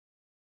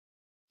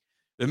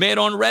 The man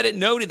on Reddit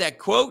noted that,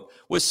 quote,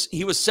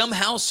 he was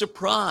somehow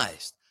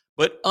surprised,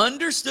 but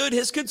understood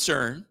his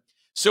concern.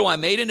 So I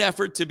made an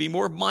effort to be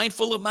more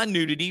mindful of my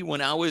nudity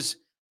when I was,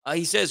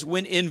 he says,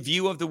 when in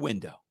view of the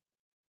window.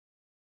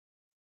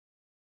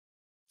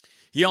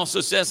 He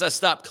also says I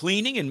stopped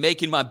cleaning and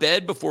making my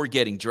bed before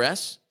getting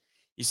dressed.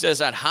 He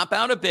says I'd hop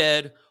out of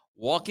bed,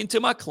 walk into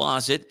my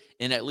closet,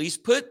 and at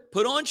least put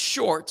on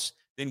shorts,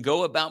 then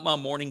go about my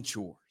morning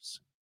chores.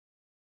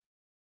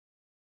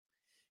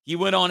 He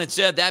went on and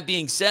said, that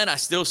being said, I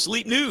still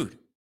sleep nude,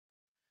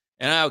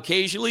 and I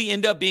occasionally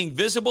end up being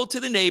visible to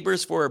the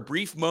neighbors for a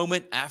brief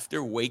moment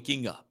after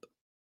waking up.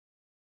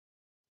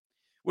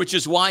 Which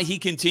is why he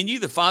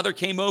continued, the father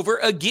came over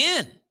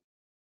again,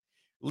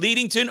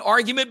 leading to an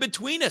argument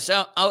between us.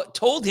 I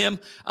told him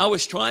I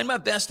was trying my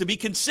best to be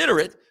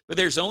considerate, but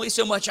there's only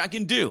so much I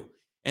can do,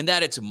 and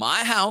that it's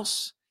my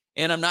house,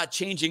 and I'm not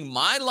changing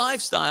my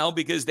lifestyle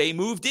because they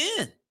moved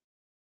in.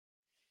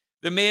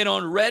 The man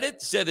on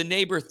Reddit said the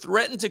neighbor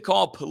threatened to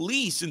call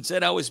police and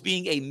said I was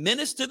being a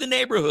menace to the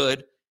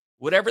neighborhood,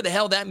 whatever the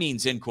hell that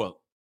means, end quote.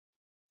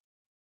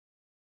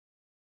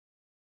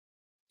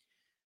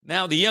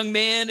 Now, the young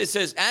man, it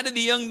says, added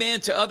the young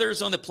man to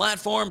others on the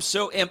platform.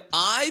 So am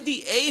I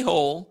the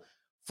a-hole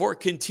for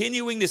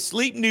continuing to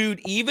sleep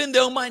nude even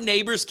though my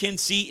neighbors can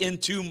see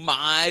into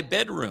my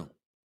bedroom?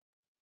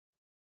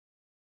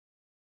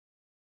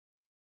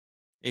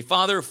 A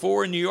father of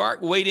 4 in New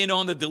York weighed in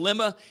on the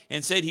dilemma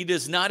and said he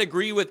does not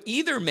agree with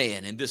either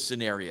man in this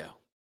scenario.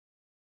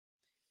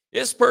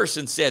 This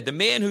person said the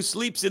man who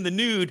sleeps in the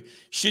nude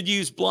should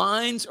use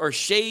blinds or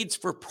shades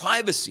for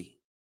privacy.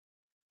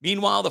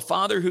 Meanwhile, the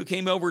father who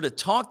came over to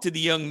talk to the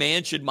young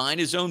man should mind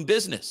his own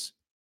business.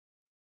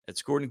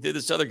 That's according to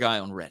this other guy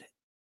on Reddit.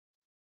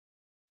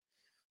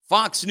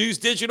 Fox News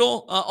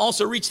Digital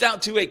also reached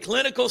out to a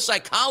clinical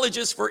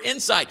psychologist for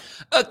insight.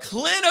 A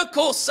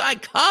clinical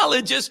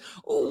psychologist?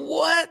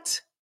 What?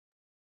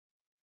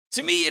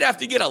 To me, you'd have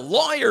to get a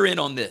lawyer in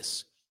on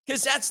this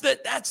because that's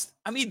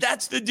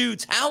the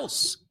dude's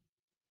house.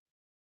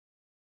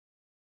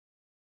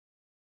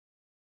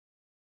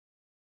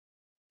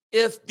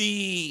 If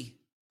the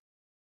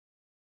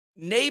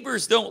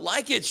neighbors don't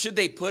like it, should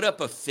they put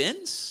up a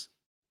fence?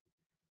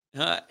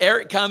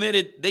 Eric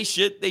commented they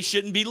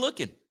shouldn't be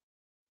looking.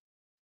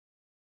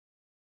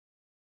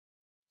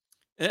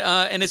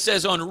 And it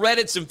says on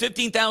Reddit, some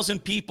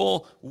 15,000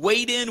 people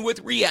weighed in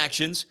with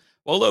reactions,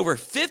 while over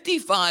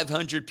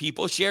 5,500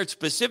 people shared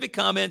specific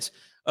comments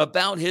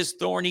about his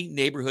thorny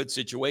neighborhood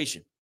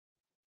situation.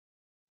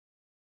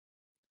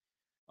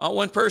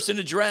 One person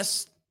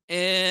addressed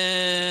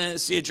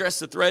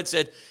the thread,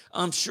 said,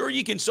 I'm sure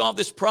you can solve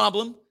this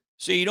problem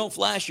so you don't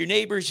flash your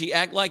neighbors. You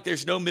act like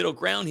there's no middle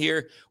ground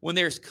here when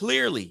there's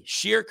clearly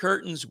sheer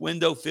curtains,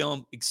 window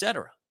film,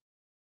 etc.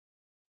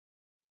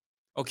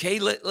 Okay,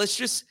 let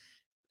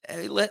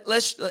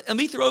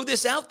me throw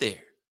this out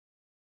there.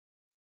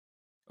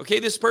 Okay,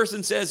 this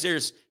person says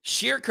there's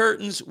sheer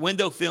curtains,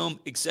 window film,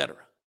 etc.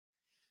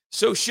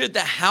 So should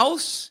the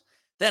house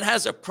that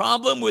has a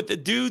problem with the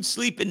dude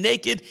sleeping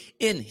naked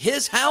in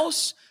his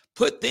house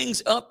put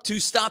things up to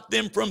stop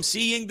them from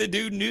seeing the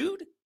dude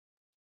nude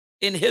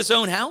in his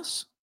own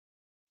house?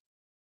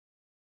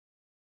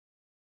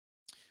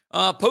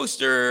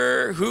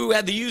 Poster who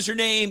had the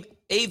username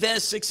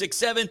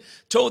Aves667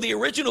 told the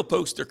original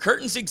poster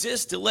curtains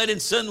exist to let in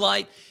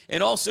sunlight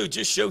and also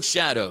just show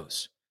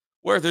shadows.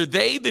 Whether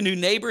they, the new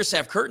neighbors,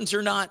 have curtains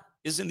or not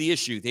isn't the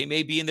issue. They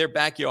may be in their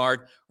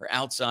backyard or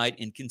outside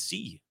and can see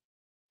you.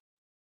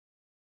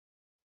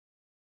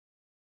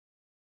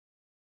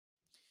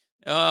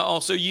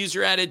 Also,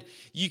 user added,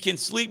 you can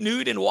sleep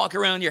nude and walk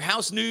around your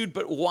house nude,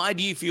 but why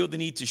do you feel the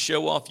need to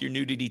show off your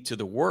nudity to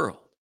the world?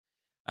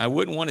 I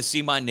wouldn't want to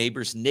see my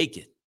neighbors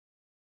naked.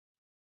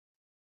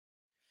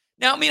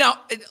 Now, I mean,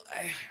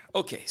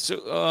 okay,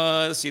 so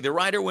let's see. The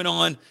writer went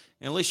on,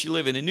 unless you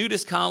live in a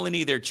nudist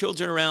colony, there are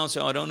children around,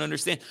 so I don't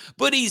understand.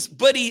 But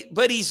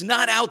he's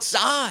not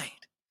outside.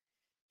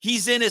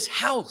 He's in his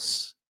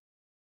house.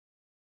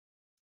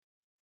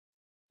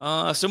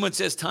 Someone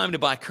says time to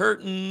buy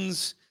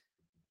curtains.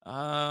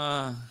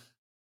 The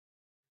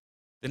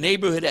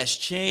neighborhood has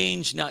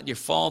changed, not your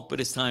fault, but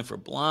it's time for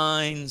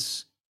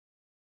blinds.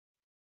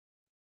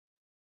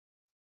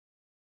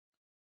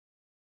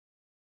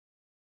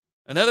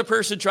 Another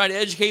person tried to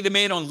educate the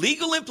man on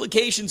legal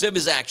implications of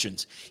his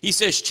actions. He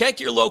says, check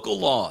your local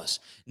laws.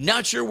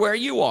 Not sure where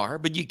you are,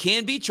 but you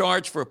can be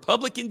charged for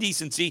public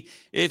indecency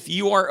if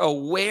you are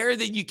aware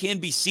that you can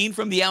be seen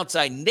from the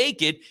outside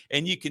naked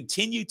and you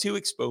continue to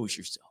expose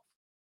yourself.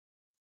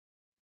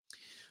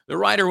 The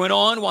writer went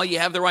on, while you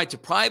have the right to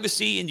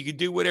privacy and you can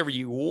do whatever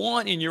you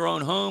want in your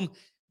own home,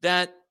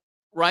 that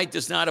right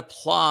does not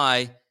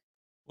apply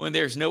when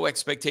there's no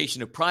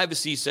expectation of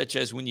privacy, such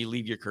as when you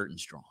leave your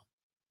curtains drawn.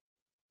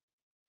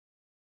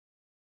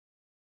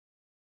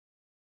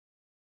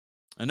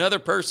 Another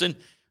person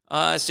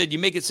said, you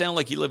make it sound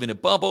like you live in a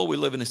bubble. We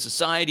live in a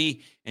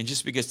society, and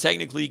just because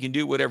technically you can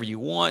do whatever you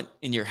want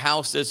in your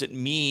house doesn't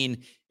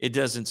mean it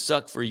doesn't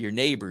suck for your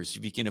neighbors.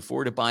 If you can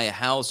afford to buy a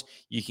house,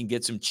 you can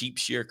get some cheap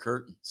sheer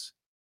curtains.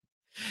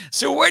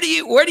 So what do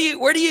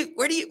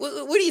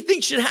you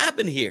think should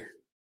happen here?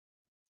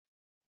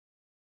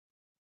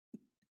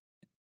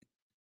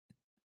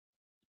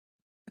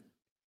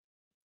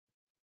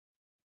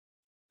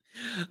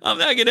 I'm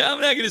not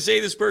gonna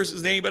say this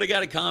person's name, but I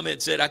got a comment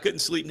that said I couldn't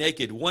sleep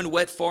naked, one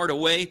wet fart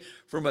away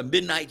from a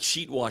midnight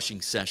sheet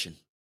washing session.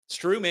 It's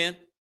true, man.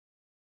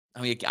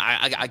 I mean,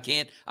 I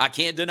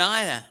can't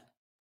deny that.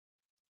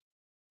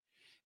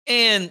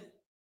 And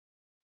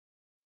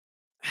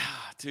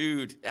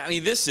dude, I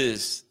mean,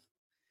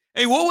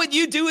 hey, what would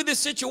you do in this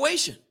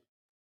situation?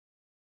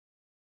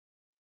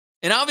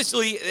 And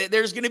obviously,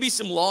 there's going to be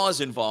some laws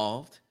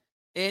involved,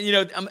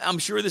 and I'm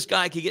sure this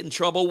guy could get in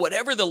trouble,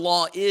 whatever the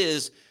law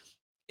is.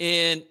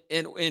 In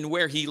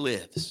where he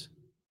lives.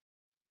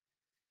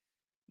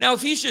 Now,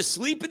 if he's just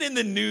sleeping in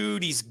the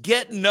nude, he's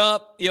getting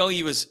up,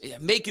 he was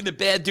making the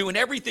bed, doing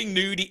everything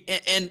nude,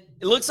 and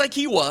it looks like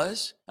he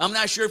was. I'm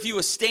not sure if he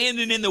was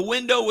standing in the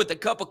window with a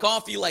cup of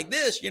coffee like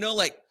this,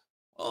 like,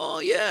 oh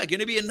yeah,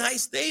 gonna be a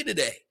nice day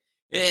today.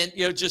 And,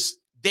 just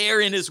there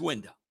in his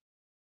window.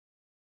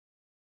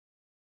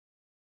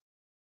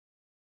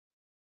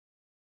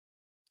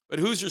 But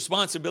whose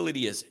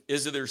responsibility is it?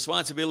 Is it the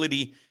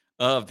responsibility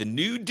of the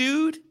nude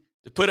dude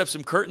to put up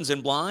some curtains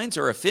and blinds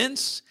or a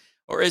fence?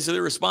 Or is it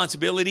the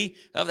responsibility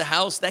of the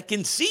house that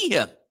can see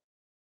him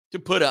to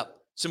put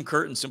up some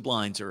curtains, some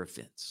blinds, or a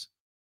fence?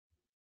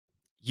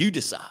 You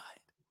decide.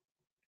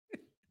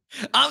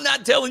 I'm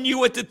not telling you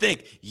what to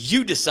think.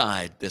 You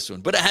decide this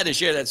one. But I had to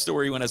share that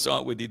story when I saw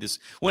it with you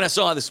when I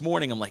saw it this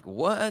morning. I'm like,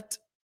 what?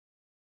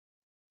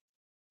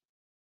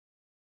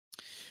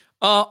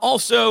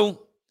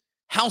 Also,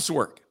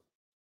 housework.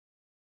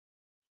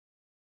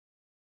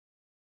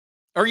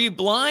 Are you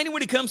blind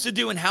when it comes to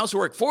doing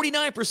housework?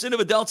 49% of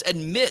adults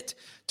admit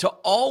to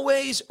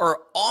always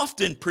or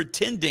often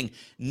pretending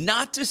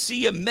not to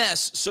see a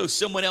mess so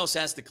someone else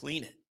has to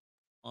clean it.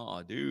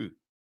 Oh, dude.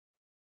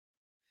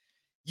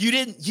 You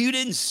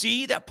didn't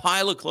see that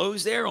pile of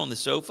clothes there on the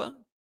sofa?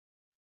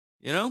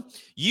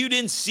 You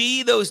didn't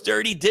see those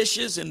dirty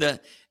dishes in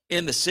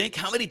the sink?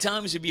 How many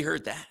times have you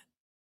heard that?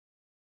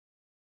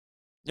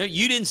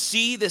 You didn't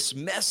see this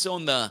mess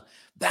on the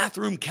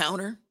bathroom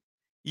counter?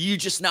 You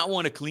just not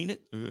want to clean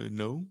it?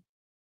 No.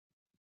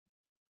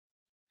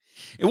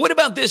 And what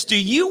about this?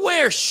 Do you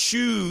wear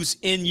shoes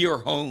in your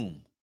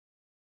home?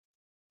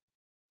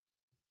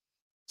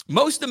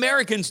 Most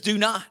Americans do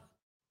not.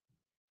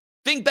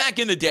 Think back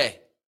in the day.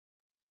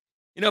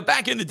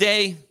 Back in the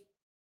day,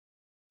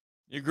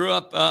 you grew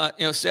up,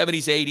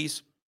 70s,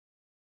 80s.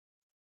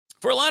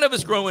 For a lot of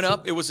us growing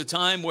up, it was a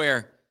time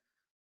where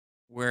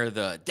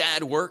the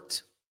dad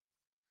worked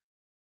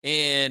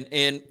and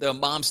the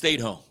mom stayed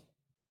home.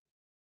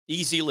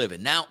 Easy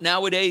living.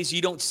 Nowadays,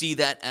 you don't see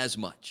that as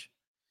much.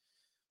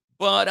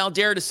 But I'll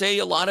dare to say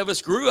a lot of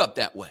us grew up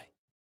that way.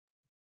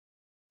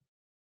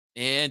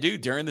 And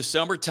dude, during the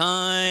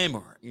summertime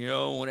or,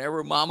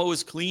 whenever mama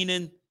was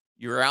cleaning,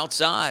 you were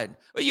outside.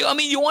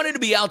 You wanted to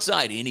be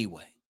outside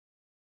anyway.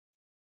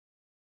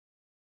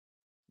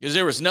 Because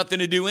there was nothing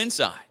to do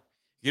inside.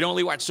 You'd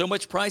only watch so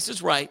much Price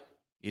is Right.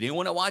 You didn't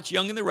want to watch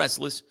Young and the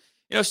Restless.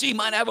 So you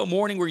might have a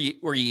morning where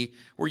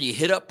you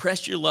hit up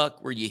Press Your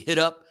Luck, where you hit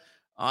up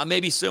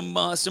maybe some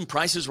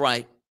Price is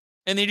Right,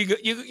 and then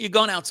you're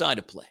going outside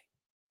to play.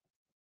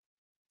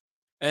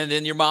 And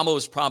then your mama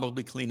was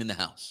probably cleaning the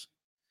house.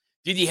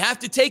 Did you have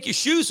to take your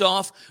shoes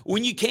off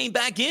when you came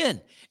back in?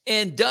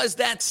 And does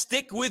that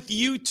stick with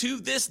you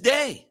to this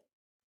day?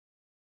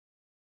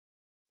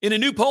 In a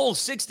new poll,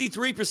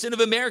 63% of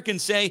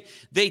Americans say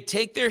they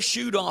take their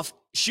shoes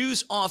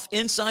off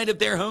inside of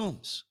their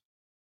homes.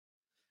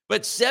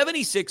 But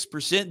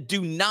 76%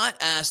 do not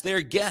ask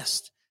their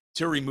guests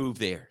to remove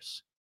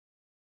theirs.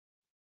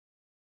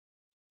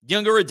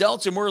 Younger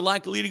adults are more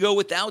likely to go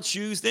without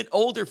shoes than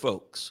older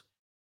folks.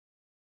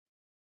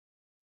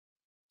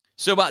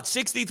 So about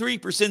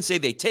 63% say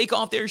they take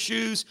off their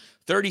shoes.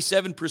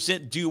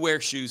 37% do wear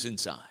shoes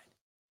inside.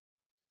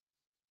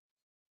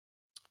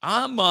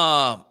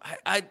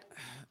 I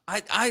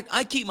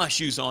keep my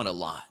shoes on a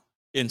lot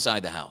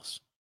inside the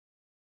house.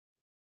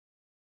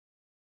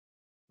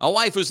 My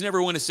wife was never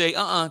one to say,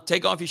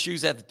 take off your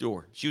shoes at the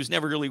door. She was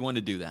never really one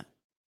to do that.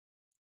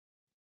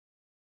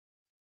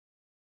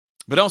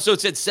 But also it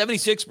said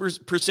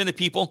 76% of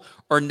people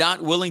are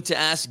not willing to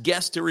ask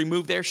guests to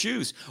remove their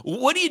shoes.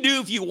 What do you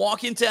do if you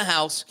walk into a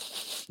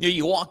house,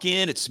 you walk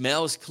in, it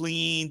smells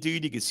clean,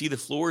 dude, you can see the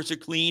floors are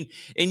clean,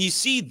 and you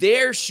see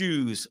their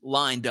shoes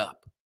lined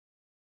up?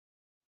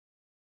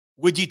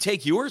 Would you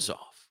take yours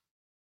off?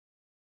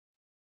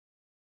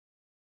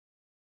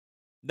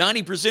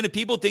 90% of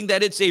people think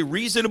that it's a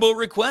reasonable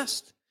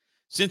request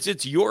since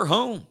it's your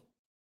home.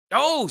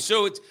 Oh,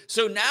 so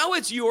now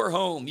it's your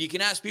home. You can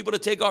ask people to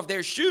take off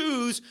their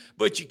shoes,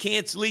 but you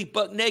can't sleep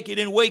buck naked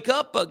and wake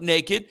up buck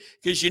naked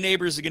because your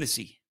neighbors are going to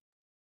see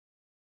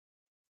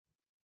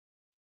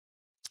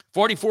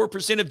you.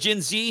 44% of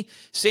Gen Z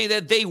say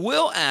that they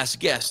will ask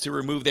guests to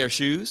remove their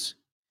shoes.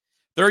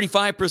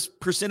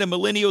 35% of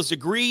millennials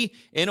agree,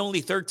 and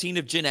only 13%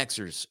 of Gen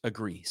Xers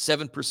agree.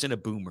 7%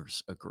 of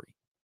boomers agree.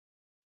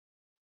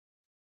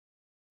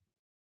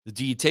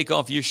 Do you take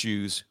off your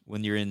shoes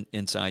when you're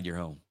inside your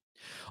home?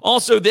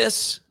 Also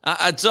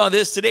I saw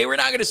this today. We're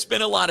not going to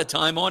spend a lot of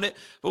time on it,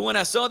 but when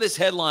I saw this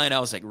headline, I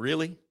was like,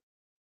 really?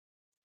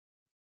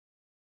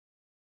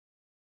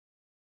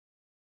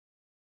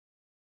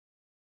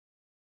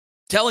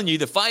 Telling you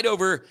the fight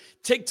over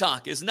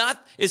TikTok is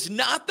not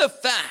the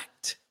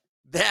fact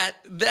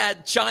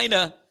that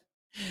China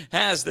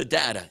has the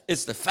data.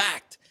 It's the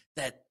fact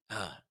that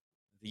the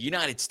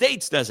United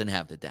States doesn't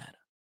have the data.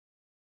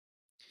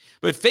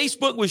 But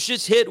Facebook was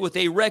just hit with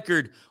a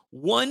record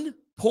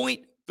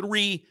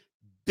 $1.3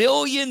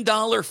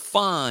 billion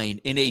fine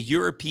in a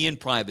European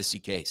privacy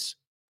case.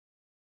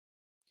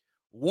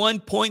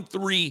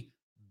 $1.3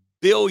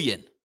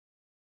 billion.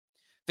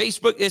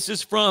 Facebook, this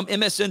is from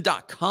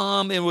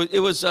MSN.com. It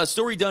was a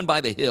story done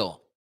by The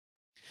Hill.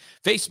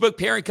 Facebook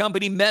parent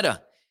company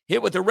Meta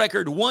hit with a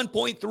record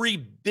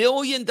 $1.3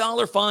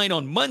 billion fine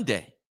on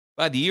Monday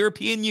by the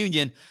European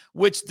Union,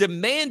 which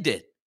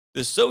demanded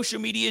the social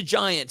media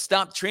giant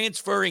stop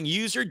transferring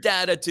user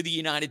data to the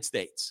United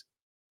States.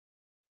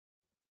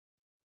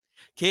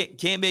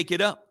 Can't make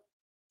it up.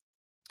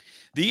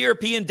 The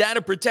European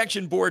Data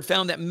Protection Board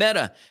found that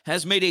Meta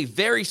has made a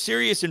very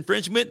serious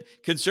infringement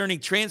concerning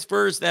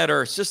transfers that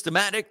are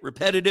systematic,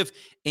 repetitive,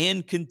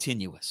 and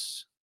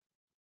continuous.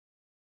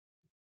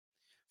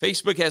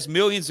 Facebook has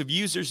millions of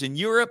users in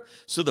Europe,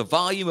 so the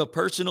volume of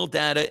personal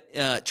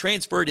data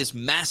transferred is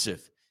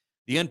massive.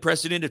 The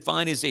unprecedented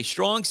fine is a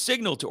strong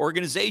signal to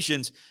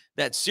organizations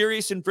that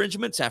serious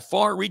infringements have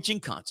far-reaching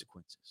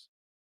consequences.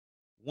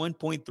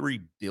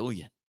 $1.3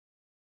 billion.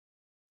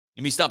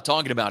 Let me stop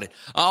talking about it.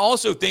 I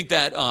also think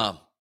that, hang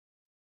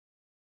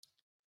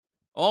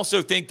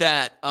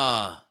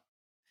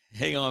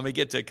on, let me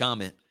get to a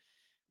comment,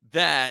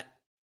 that,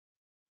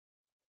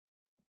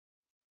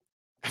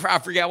 I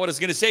forgot what I was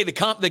going to say. The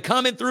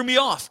comment threw me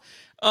off.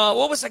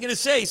 What was I going to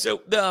say?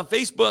 So the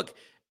Facebook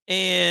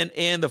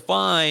and the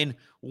fine,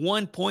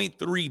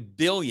 $1.3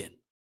 billion.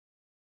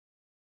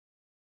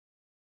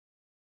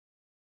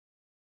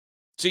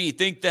 So you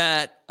think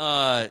that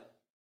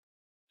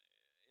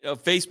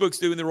Facebook's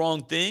doing the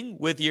wrong thing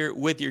with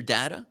your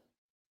data?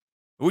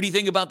 What do you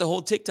think about the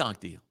whole TikTok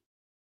deal?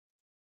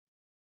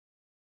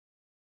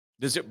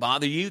 Does it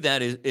bother you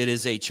that it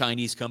is a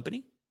Chinese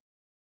company?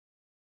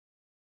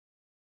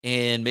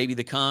 And maybe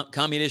the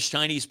Communist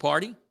Chinese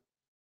Party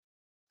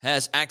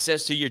has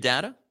access to your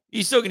data?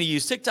 You're still going to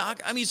use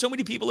TikTok. I mean, so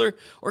many people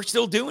are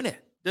still doing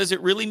it. Does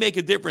it really make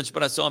a difference?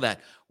 But I saw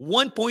that.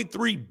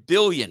 $1.3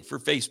 billion for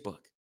Facebook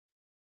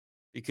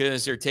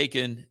because they're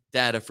taking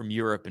data from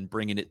Europe and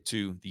bringing it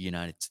to the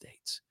United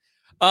States.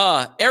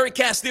 Eric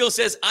Castile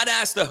says, I'd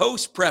ask the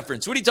host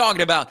preference. What are you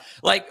talking about?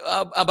 Like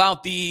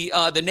about the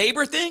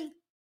neighbor thing?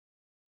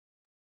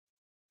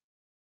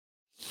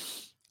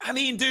 I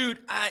mean, dude,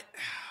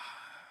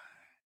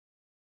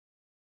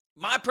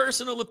 my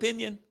personal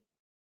opinion,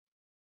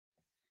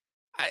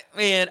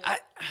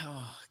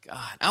 oh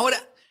God,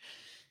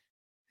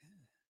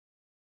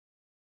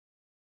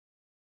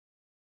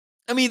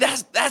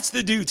 that's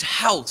the dude's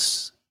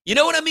house. You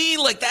know what I mean?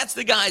 Like, that's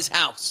the guy's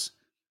house.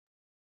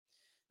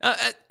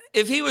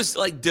 If he was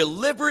like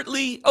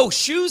deliberately,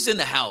 shoes in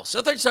the house.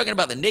 I thought you were talking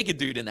about the naked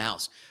dude in the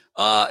house.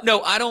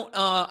 No, I don't.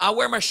 I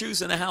wear my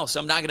shoes in the house.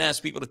 I'm not going to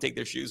ask people to take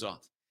their shoes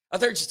off. I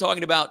thought you were just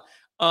talking about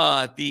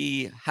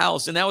the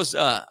house. And that was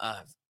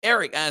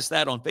Eric asked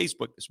that on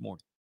Facebook this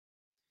morning.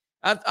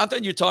 I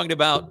thought you were talking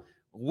about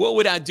what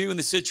would I do in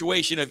the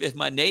situation if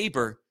my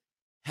neighbor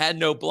had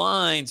no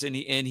blinds and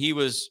he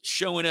was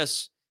showing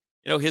us,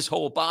 his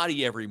whole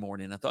body every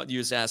morning. I thought you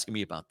was asking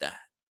me about that.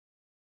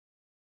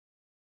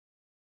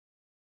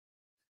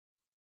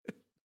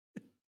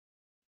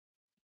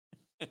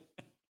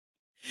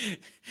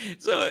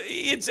 So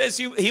it says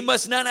he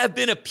must not have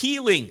been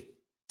appealing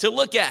to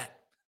look at,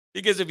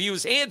 because if he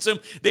was handsome,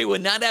 they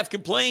would not have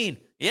complained.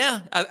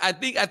 Yeah, I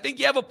think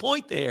you have a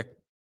point there.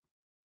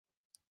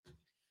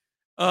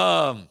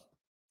 Adam,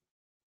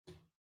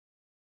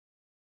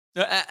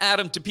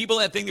 to people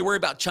that think they worry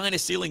about China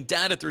stealing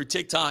data through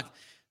TikTok,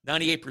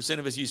 98%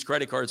 of us use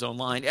credit cards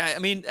online. I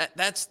mean,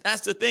 that's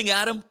the thing,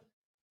 Adam.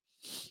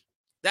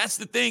 That's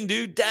the thing,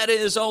 dude. Data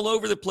is all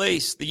over the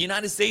place. The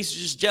United States is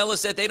just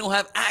jealous that they don't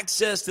have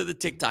access to the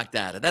TikTok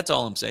data. That's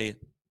all I'm saying.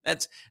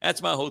 That's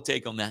my whole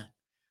take on that.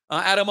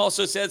 Adam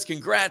also says,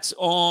 congrats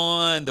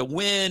on the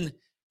win,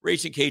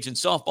 Raging Cajun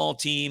softball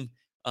team.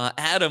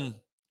 Adam,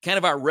 kind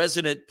of our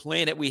resident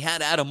planet. We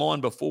had Adam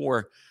on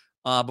before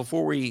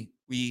we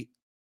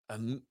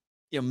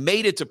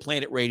made it to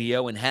Planet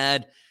Radio and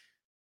had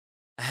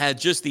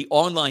just the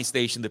online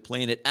station, the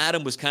Planet.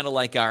 Adam was kind of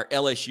like our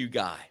LSU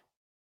guy.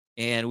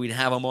 And we'd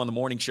have him on the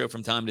morning show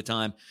from time to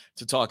time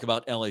to talk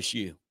about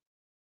LSU.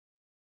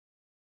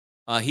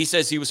 He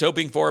says he was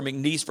hoping for a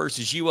McNeese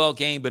versus UL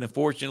game, but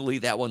unfortunately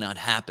that will not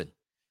happen.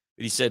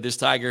 But he said this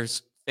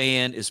Tigers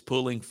fan is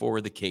pulling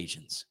for the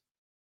Cajuns.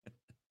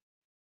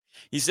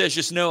 He says,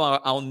 just know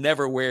I'll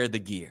never wear the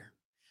gear.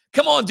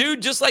 Come on,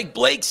 dude. Just like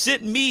Blake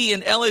sent me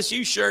an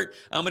LSU shirt,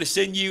 I'm going to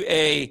send you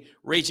a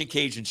Raging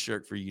Cajun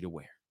shirt for you to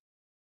wear.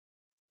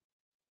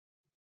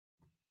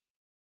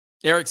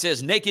 Eric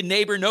says, naked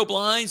neighbor, no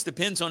blinds,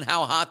 depends on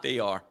how hot they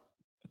are.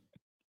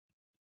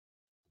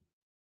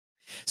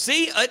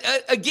 See,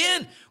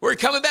 again, we're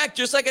coming back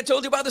just like I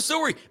told you about the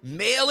story,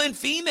 male and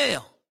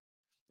female.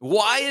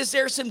 Why is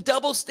there some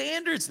double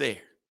standards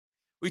there?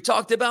 We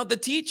talked about the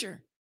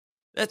teacher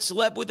that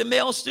slept with a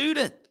male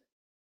student.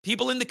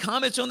 People in the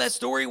comments on that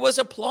story was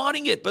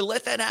applauding it, but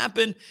let that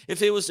happen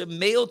if it was a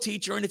male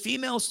teacher and a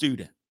female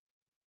student.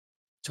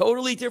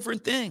 Totally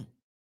different thing.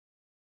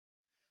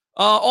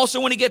 Also,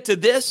 when you get to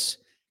this,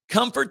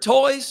 comfort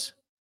toys.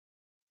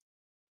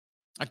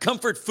 A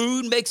comfort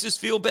food makes us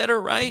feel better,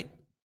 right?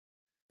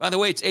 By the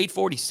way, it's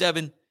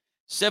 8:47,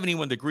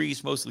 71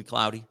 degrees, mostly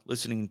cloudy,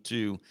 listening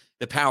to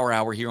the Power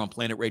Hour here on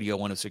Planet Radio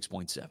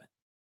 106.7.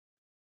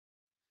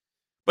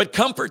 But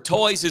comfort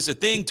toys is a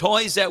thing,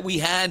 toys that we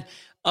had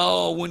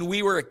when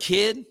we were a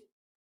kid. It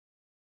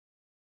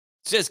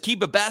says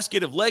keep a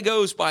basket of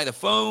Legos by the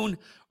phone,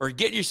 or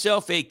get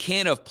yourself a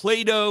can of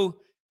Play-Doh,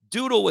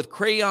 doodle with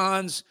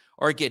crayons,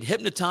 or get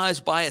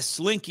hypnotized by a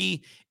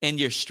slinky, and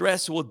your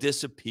stress will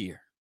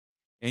disappear.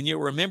 And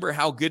you'll remember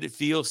how good it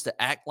feels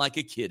to act like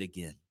a kid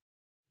again.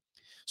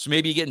 So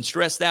maybe you're getting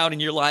stressed out in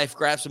your life,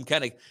 grab some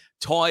kind of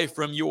toy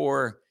from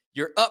your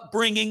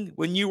upbringing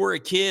when you were a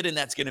kid, and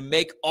that's going to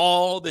make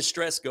all the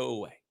stress go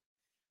away.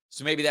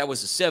 So maybe that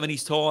was a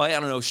 70s toy. I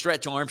don't know,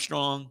 Stretch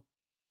Armstrong.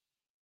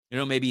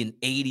 Maybe an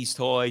 80s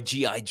toy,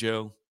 G.I.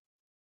 Joe.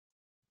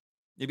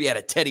 Maybe you had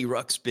a Teddy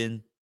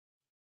Ruxpin.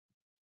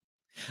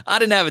 I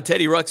didn't have a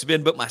Teddy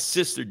Ruxpin, but my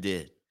sister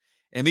did.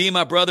 And me and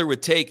my brother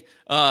would take,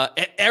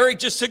 Eric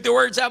just took the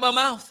words out of my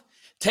mouth.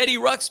 Teddy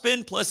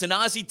Ruxpin plus an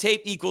Aussie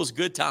tape equals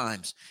good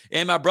times.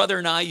 And my brother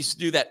and I used to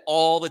do that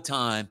all the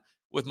time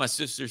with my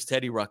sister's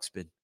Teddy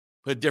Ruxpin.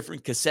 Put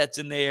different cassettes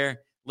in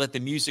there, let the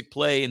music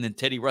play, and then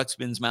Teddy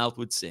Ruxpin's mouth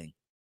would sing.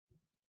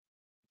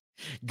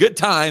 Good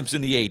times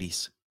in the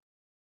 80s.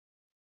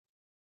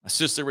 My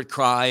sister would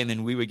cry, and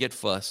then we would get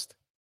fussed.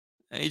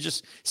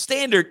 Just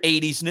standard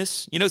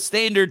 80s-ness,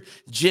 standard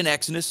Gen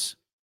X-ness.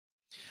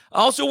 I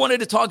also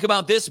wanted to talk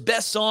about this,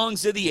 best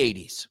songs of the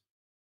 80s.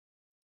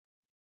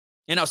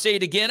 And I'll say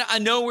it again. I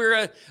know we're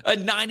a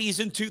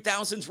 90s and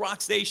 2000s rock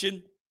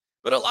station,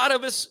 but a lot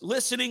of us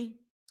listening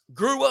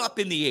grew up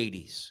in the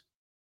 80s.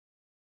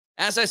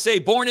 As I say,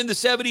 born in the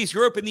 70s,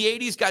 grew up in the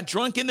 80s, got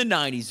drunk in the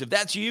 90s. If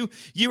that's you,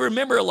 you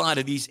remember a lot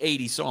of these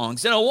 80s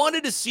songs. And I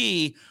wanted to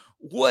see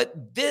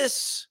what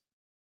this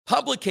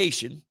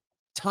publication,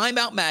 Time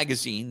Out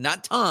Magazine,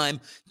 not Time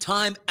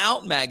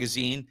Out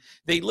Magazine,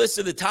 they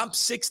listed the top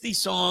 60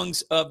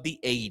 songs of the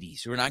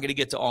 80s. We're not going to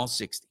get to all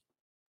 60.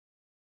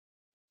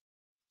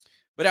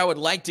 But I would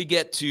like to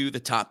get to the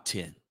top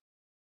 10.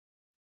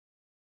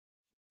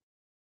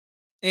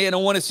 And I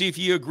want to see if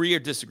you agree or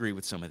disagree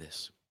with some of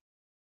this.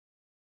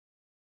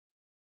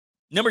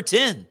 Number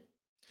 10,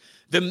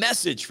 The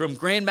Message from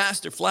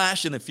Grandmaster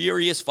Flash and the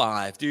Furious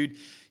Five. Dude,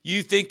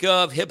 you think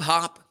of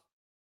hip-hop.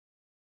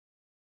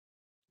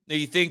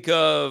 You think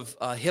of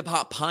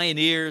hip-hop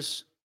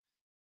pioneers,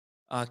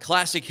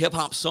 classic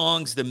hip-hop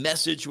songs. The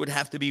Message would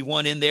have to be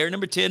one in there.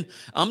 Number 10,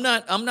 I'm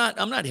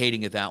not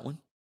hating at that one.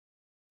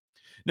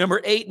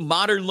 Number 8,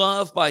 Modern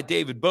Love by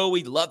David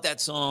Bowie. Love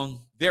that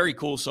song. Very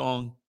cool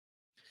song.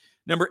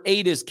 Number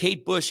 8 is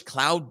Kate Bush,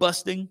 Cloud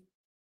Busting.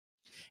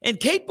 And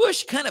Kate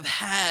Bush kind of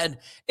had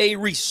a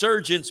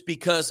resurgence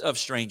because of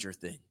Stranger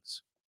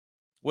Things.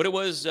 What it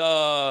was,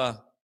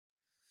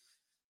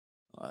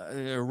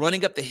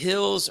 running up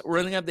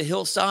the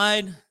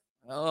hillside.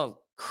 Oh,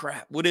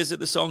 crap. What is it,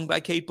 the song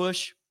by Kate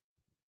Bush?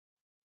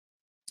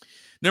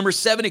 Number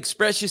 7,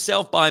 Express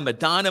Yourself by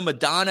Madonna.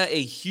 Madonna,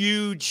 a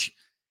huge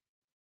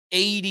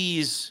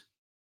 80s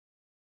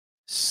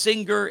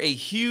singer, a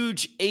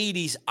huge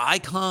 80s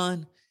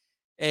icon,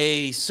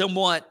 a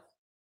somewhat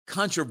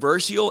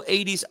controversial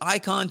 80s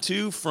icon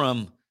too,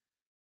 from,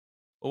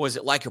 what was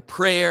it, Like a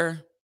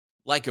Prayer,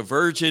 Like a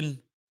Virgin.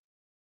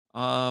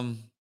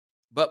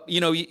 But,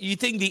 you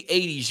think the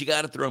 80s, you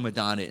got to throw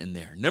Madonna in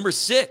there. Number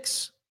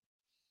 6,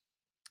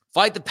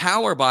 Fight the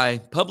Power by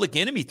Public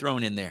Enemy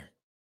thrown in there.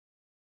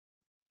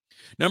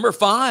 Number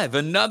 5,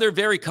 another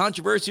very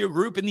controversial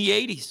group in the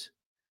 80s.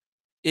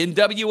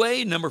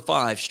 NWA, number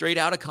 5, Straight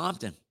Outta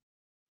Compton.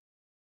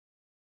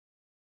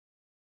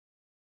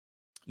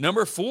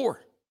 Number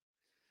 4,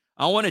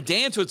 I Want to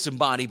Dance with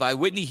Somebody by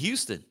Whitney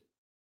Houston.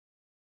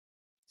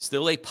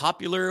 Still a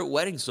popular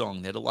wedding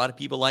song that a lot of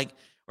people like,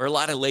 or a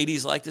lot of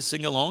ladies like to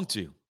sing along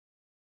to.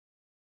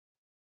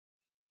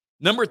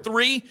 Number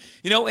 3,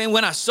 and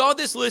when I saw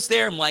this list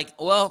there, I'm like,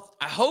 well,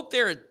 I hope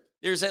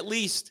there's at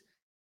least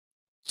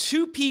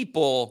 2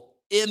 people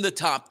in the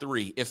top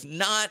 3. If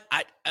not,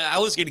 I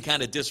was going to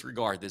kind of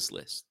disregard this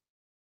list.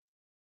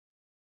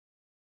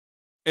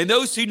 And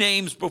those 2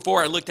 names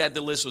before I looked at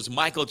the list was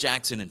Michael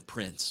Jackson and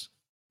Prince.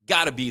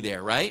 Got to be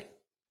there, right?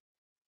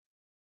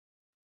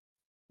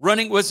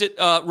 Running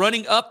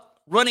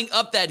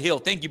up that hill.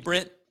 Thank you,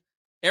 Brent.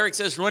 Eric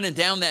says running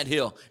down that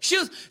hill.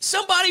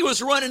 Somebody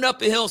was running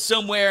up a hill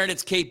somewhere, and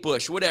it's Kate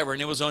Bush, whatever,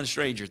 and it was on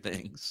Stranger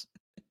Things.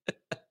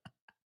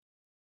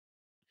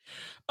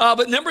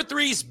 But number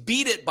 3 is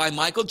Beat It by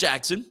Michael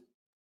Jackson.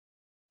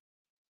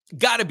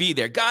 Got to be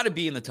there. Got to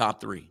be in the top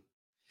 3.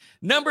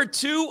 Number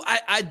 2,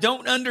 I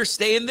don't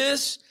understand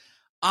this.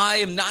 I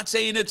am not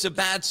saying it's a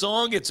bad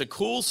song. It's a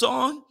cool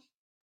song.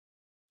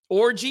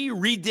 Orgy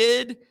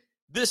redid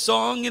this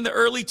song in the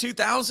early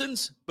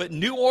 2000s, but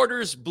New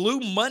Order's Blue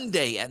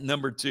Monday at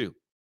number 2.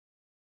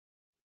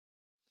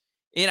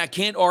 And I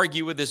can't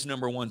argue with this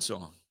number 1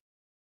 song.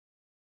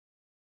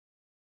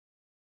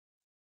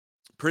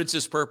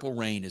 Prince's Purple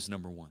Rain is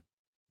number 1.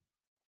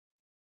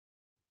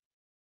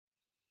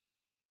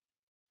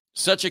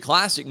 Such a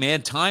classic,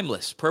 man.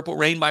 Timeless. Purple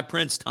Rain by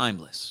Prince,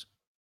 timeless.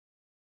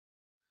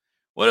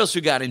 What else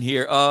we got in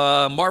here?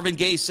 Marvin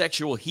Gaye's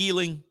Sexual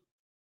Healing.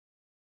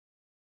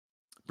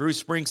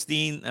 Bruce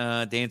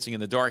Springsteen, Dancing in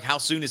the Dark. How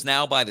Soon Is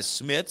Now by the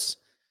Smiths.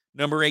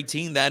 Number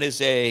 18, that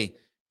is a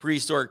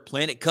Prehistoric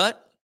Planet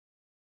cut.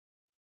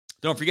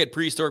 Don't forget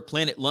Prehistoric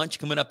Planet lunch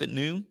coming up at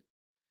noon.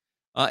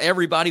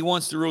 Everybody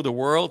Wants to Rule the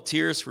World.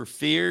 Tears for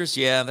Fears.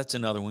 Yeah, that's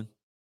another one.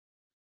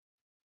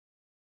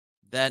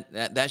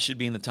 That should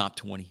be in the top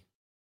 20.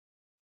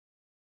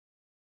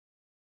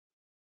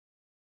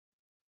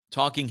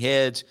 Talking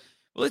Heads.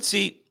 Well, let's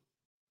see.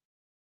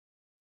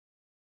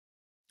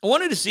 I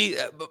wanted to see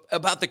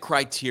about the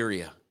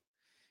criteria.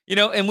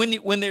 And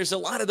when there's a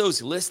lot of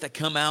those lists that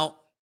come out,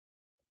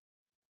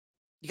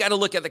 you got to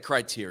look at the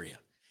criteria.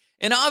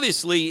 And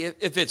obviously,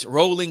 if it's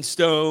Rolling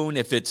Stone,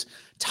 if it's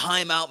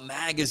Time Out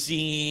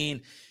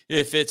Magazine,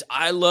 if it's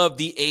I Love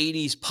the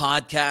 80s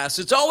podcast,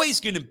 it's always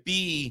going to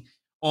be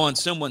on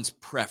someone's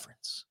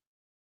preference.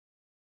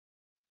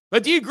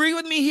 But do you agree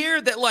with me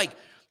here that like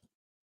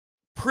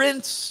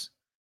Prince,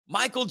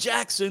 Michael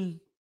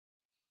Jackson,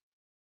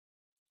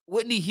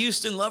 Whitney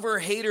Houston, lover or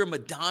hater,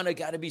 Madonna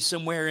got to be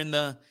somewhere in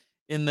the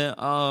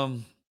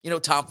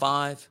top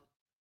 5.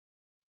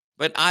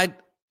 But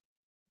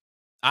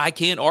I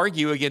can't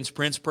argue against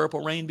Prince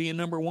Purple Rain being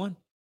number 1.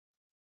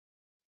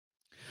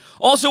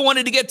 Also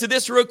wanted to get to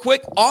this real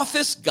quick.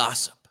 Office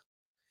gossip.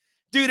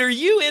 Dude, are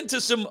you into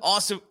some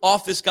awesome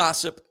office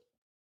gossip?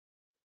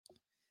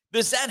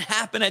 Does that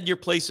happen at your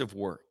place of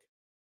work?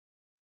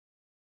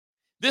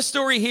 This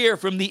story here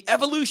from the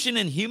Evolution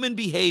in Human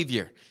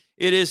Behavior.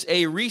 It is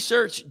a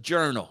research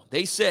journal.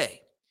 They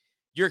say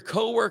your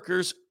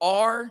coworkers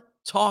are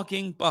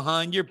talking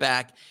behind your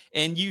back,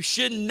 and you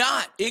should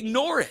not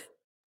ignore it.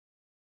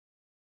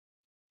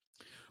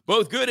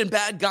 Both good and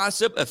bad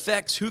gossip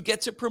affects who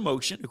gets a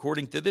promotion,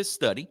 according to this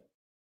study.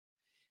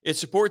 It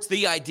supports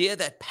the idea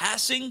that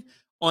passing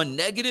on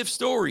negative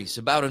stories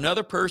about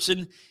another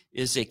person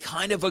is a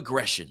kind of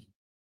aggression.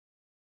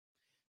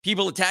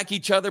 People attack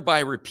each other by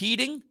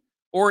repeating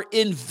or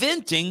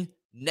inventing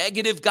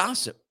negative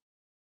gossip.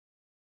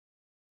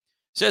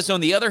 It says, on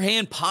the other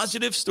hand,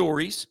 positive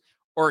stories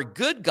or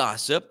good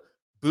gossip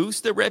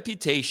boost the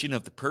reputation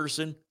of the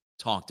person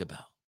talked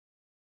about.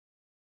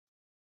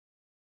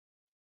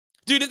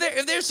 Dude,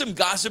 if there's some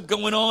gossip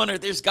going on or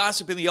there's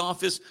gossip in the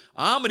office,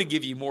 I'm going to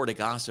give you more to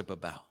gossip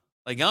about.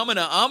 Like I'm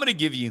going to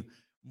give you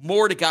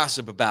more to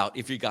gossip about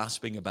if you're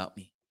gossiping about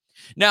me.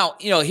 Now,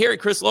 here at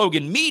Chris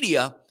Logan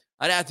Media,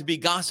 I'd have to be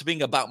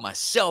gossiping about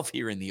myself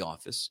here in the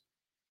office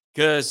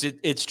because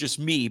it's just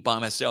me by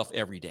myself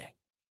every day.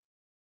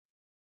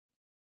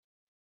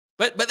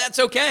 But that's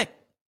okay.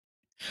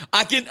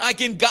 I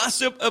can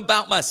gossip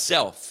about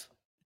myself.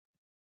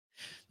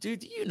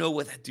 Dude, do you know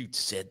what that dude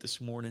said this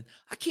morning?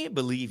 I can't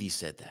believe he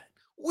said that.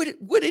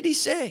 What did he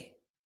say?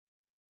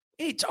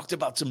 He talked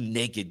about some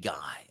naked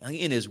guy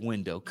in his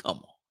window. Come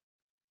on.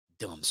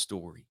 Dumb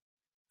story.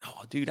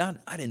 Oh, dude, I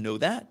didn't know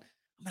that.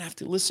 I'm going to have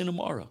to listen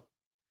tomorrow.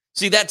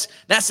 See, that's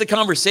the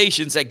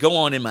conversations that go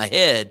on in my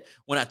head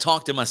when I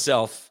talk to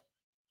myself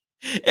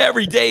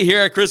every day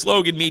here at Chris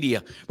Logan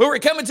Media. But we're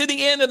coming to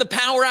the end of the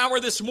Power Hour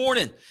this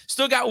morning.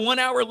 Still got 1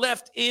 hour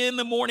left in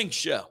the morning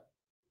show.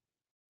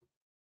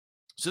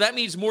 So that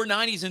means more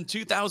 90s and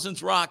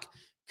 2000s rock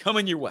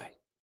coming your way.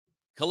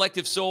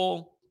 Collective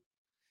Soul.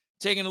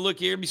 Taking a look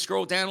here. Let me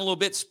scroll down a little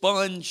bit.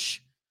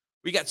 Sponge.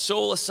 We got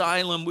Soul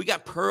Asylum. We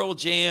got Pearl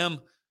Jam.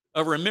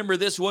 Remember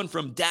this one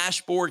from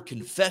Dashboard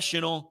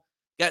Confessional.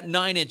 Got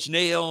 9 Inch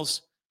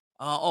Nails.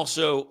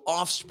 Also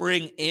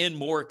Offspring and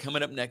more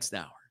coming up next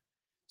hour.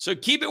 So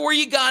keep it where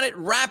you got it.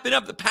 Wrapping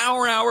up the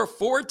Power Hour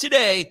for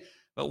today.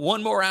 But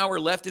 1 more hour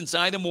left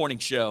inside the morning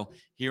show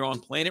here on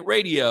Planet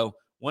Radio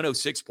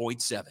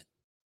 106.7.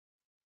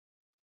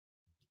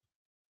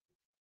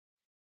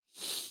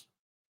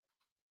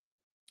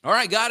 All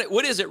right, got it.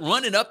 What is it?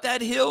 Running up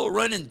that hill?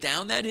 Running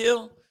down that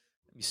hill?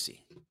 Let me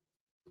see.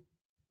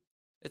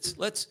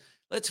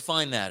 Let's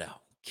find that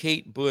out.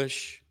 Kate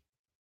Bush.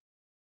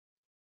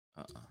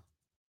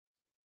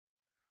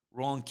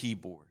 Wrong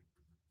keyboard.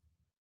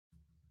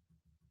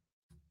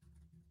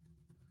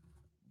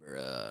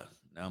 Bruh,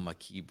 now my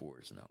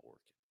keyboard is not working.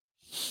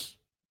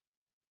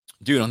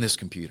 Do it on this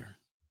computer.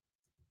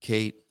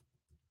 Kate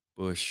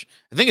Bush.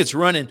 I think it's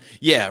running.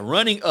 Yeah,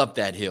 running up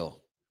that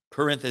hill.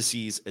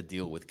 Parentheses, a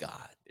deal with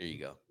God. There you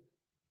go.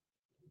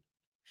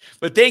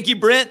 But thank you,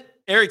 Brent.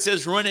 Eric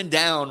says running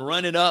down,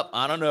 running up.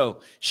 I don't know.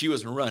 She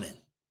was running.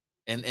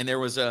 And there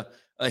was a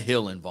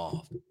hill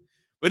involved.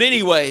 But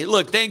anyway,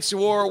 look, thanks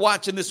for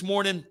watching this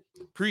morning.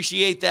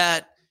 Appreciate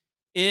that.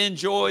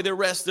 Enjoy the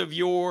rest of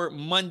your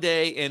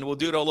Monday, and we'll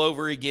do it all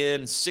over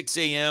again, 6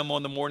 a.m.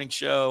 on the morning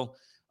show,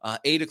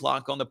 8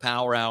 o'clock on the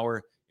Power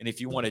Hour. And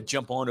if you want to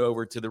jump on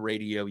over to the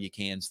radio, you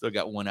can. Still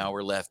got 1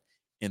 hour left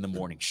in the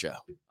morning show.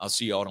 I'll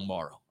see you all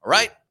tomorrow. All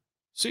right?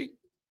 See you.